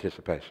everybody's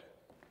participation.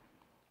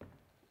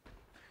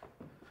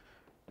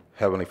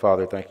 Heavenly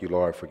Father, thank you,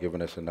 Lord, for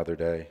giving us another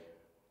day.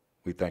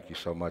 We thank you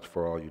so much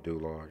for all you do,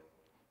 Lord.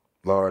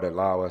 Lord,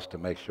 allow us to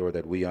make sure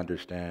that we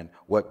understand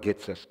what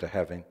gets us to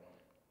heaven,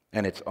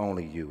 and it's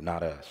only you,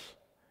 not us.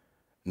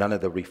 None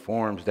of the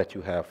reforms that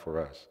you have for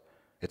us.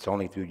 It's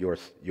only through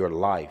your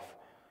life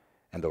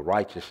and the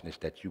righteousness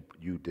that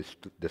you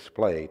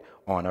displayed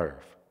on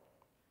earth.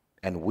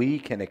 And we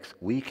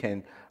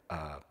can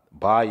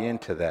buy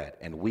into that,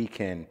 and we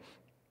can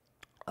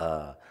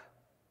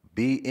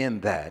be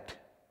in that,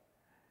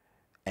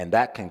 and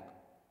that can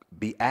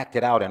be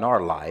acted out in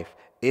our life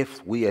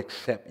if we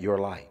accept your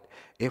light,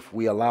 if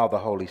we allow the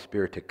Holy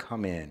Spirit to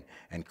come in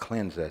and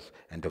cleanse us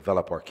and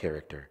develop our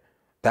character.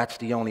 That's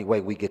the only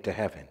way we get to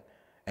heaven,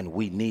 and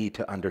we need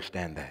to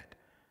understand that.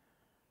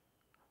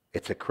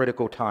 It's a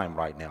critical time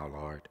right now,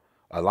 Lord.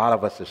 A lot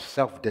of us are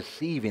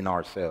self-deceiving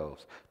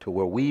ourselves to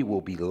where we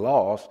will be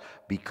lost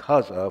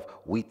because of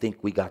we think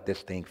we got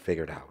this thing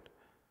figured out,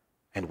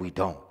 and we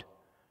don't.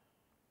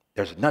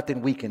 There's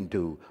nothing we can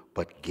do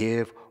but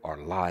give our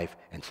life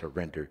and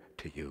surrender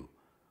to you.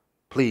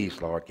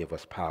 Please, Lord, give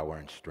us power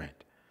and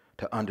strength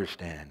to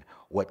understand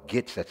what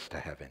gets us to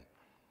heaven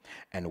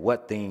and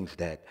what things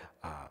that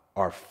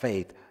our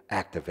faith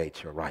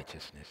activates your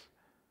righteousness.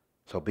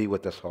 So be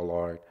with us, oh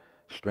Lord.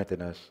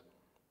 Strengthen us.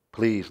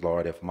 Please,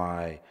 Lord, if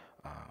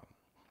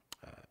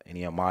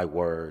any of my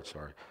words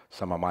or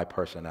some of my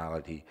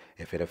personality,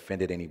 if it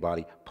offended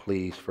anybody,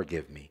 please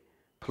forgive me.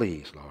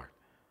 Please, Lord.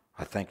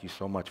 I thank you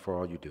so much for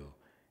all you do.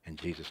 In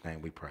Jesus'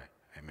 name we pray.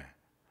 Amen.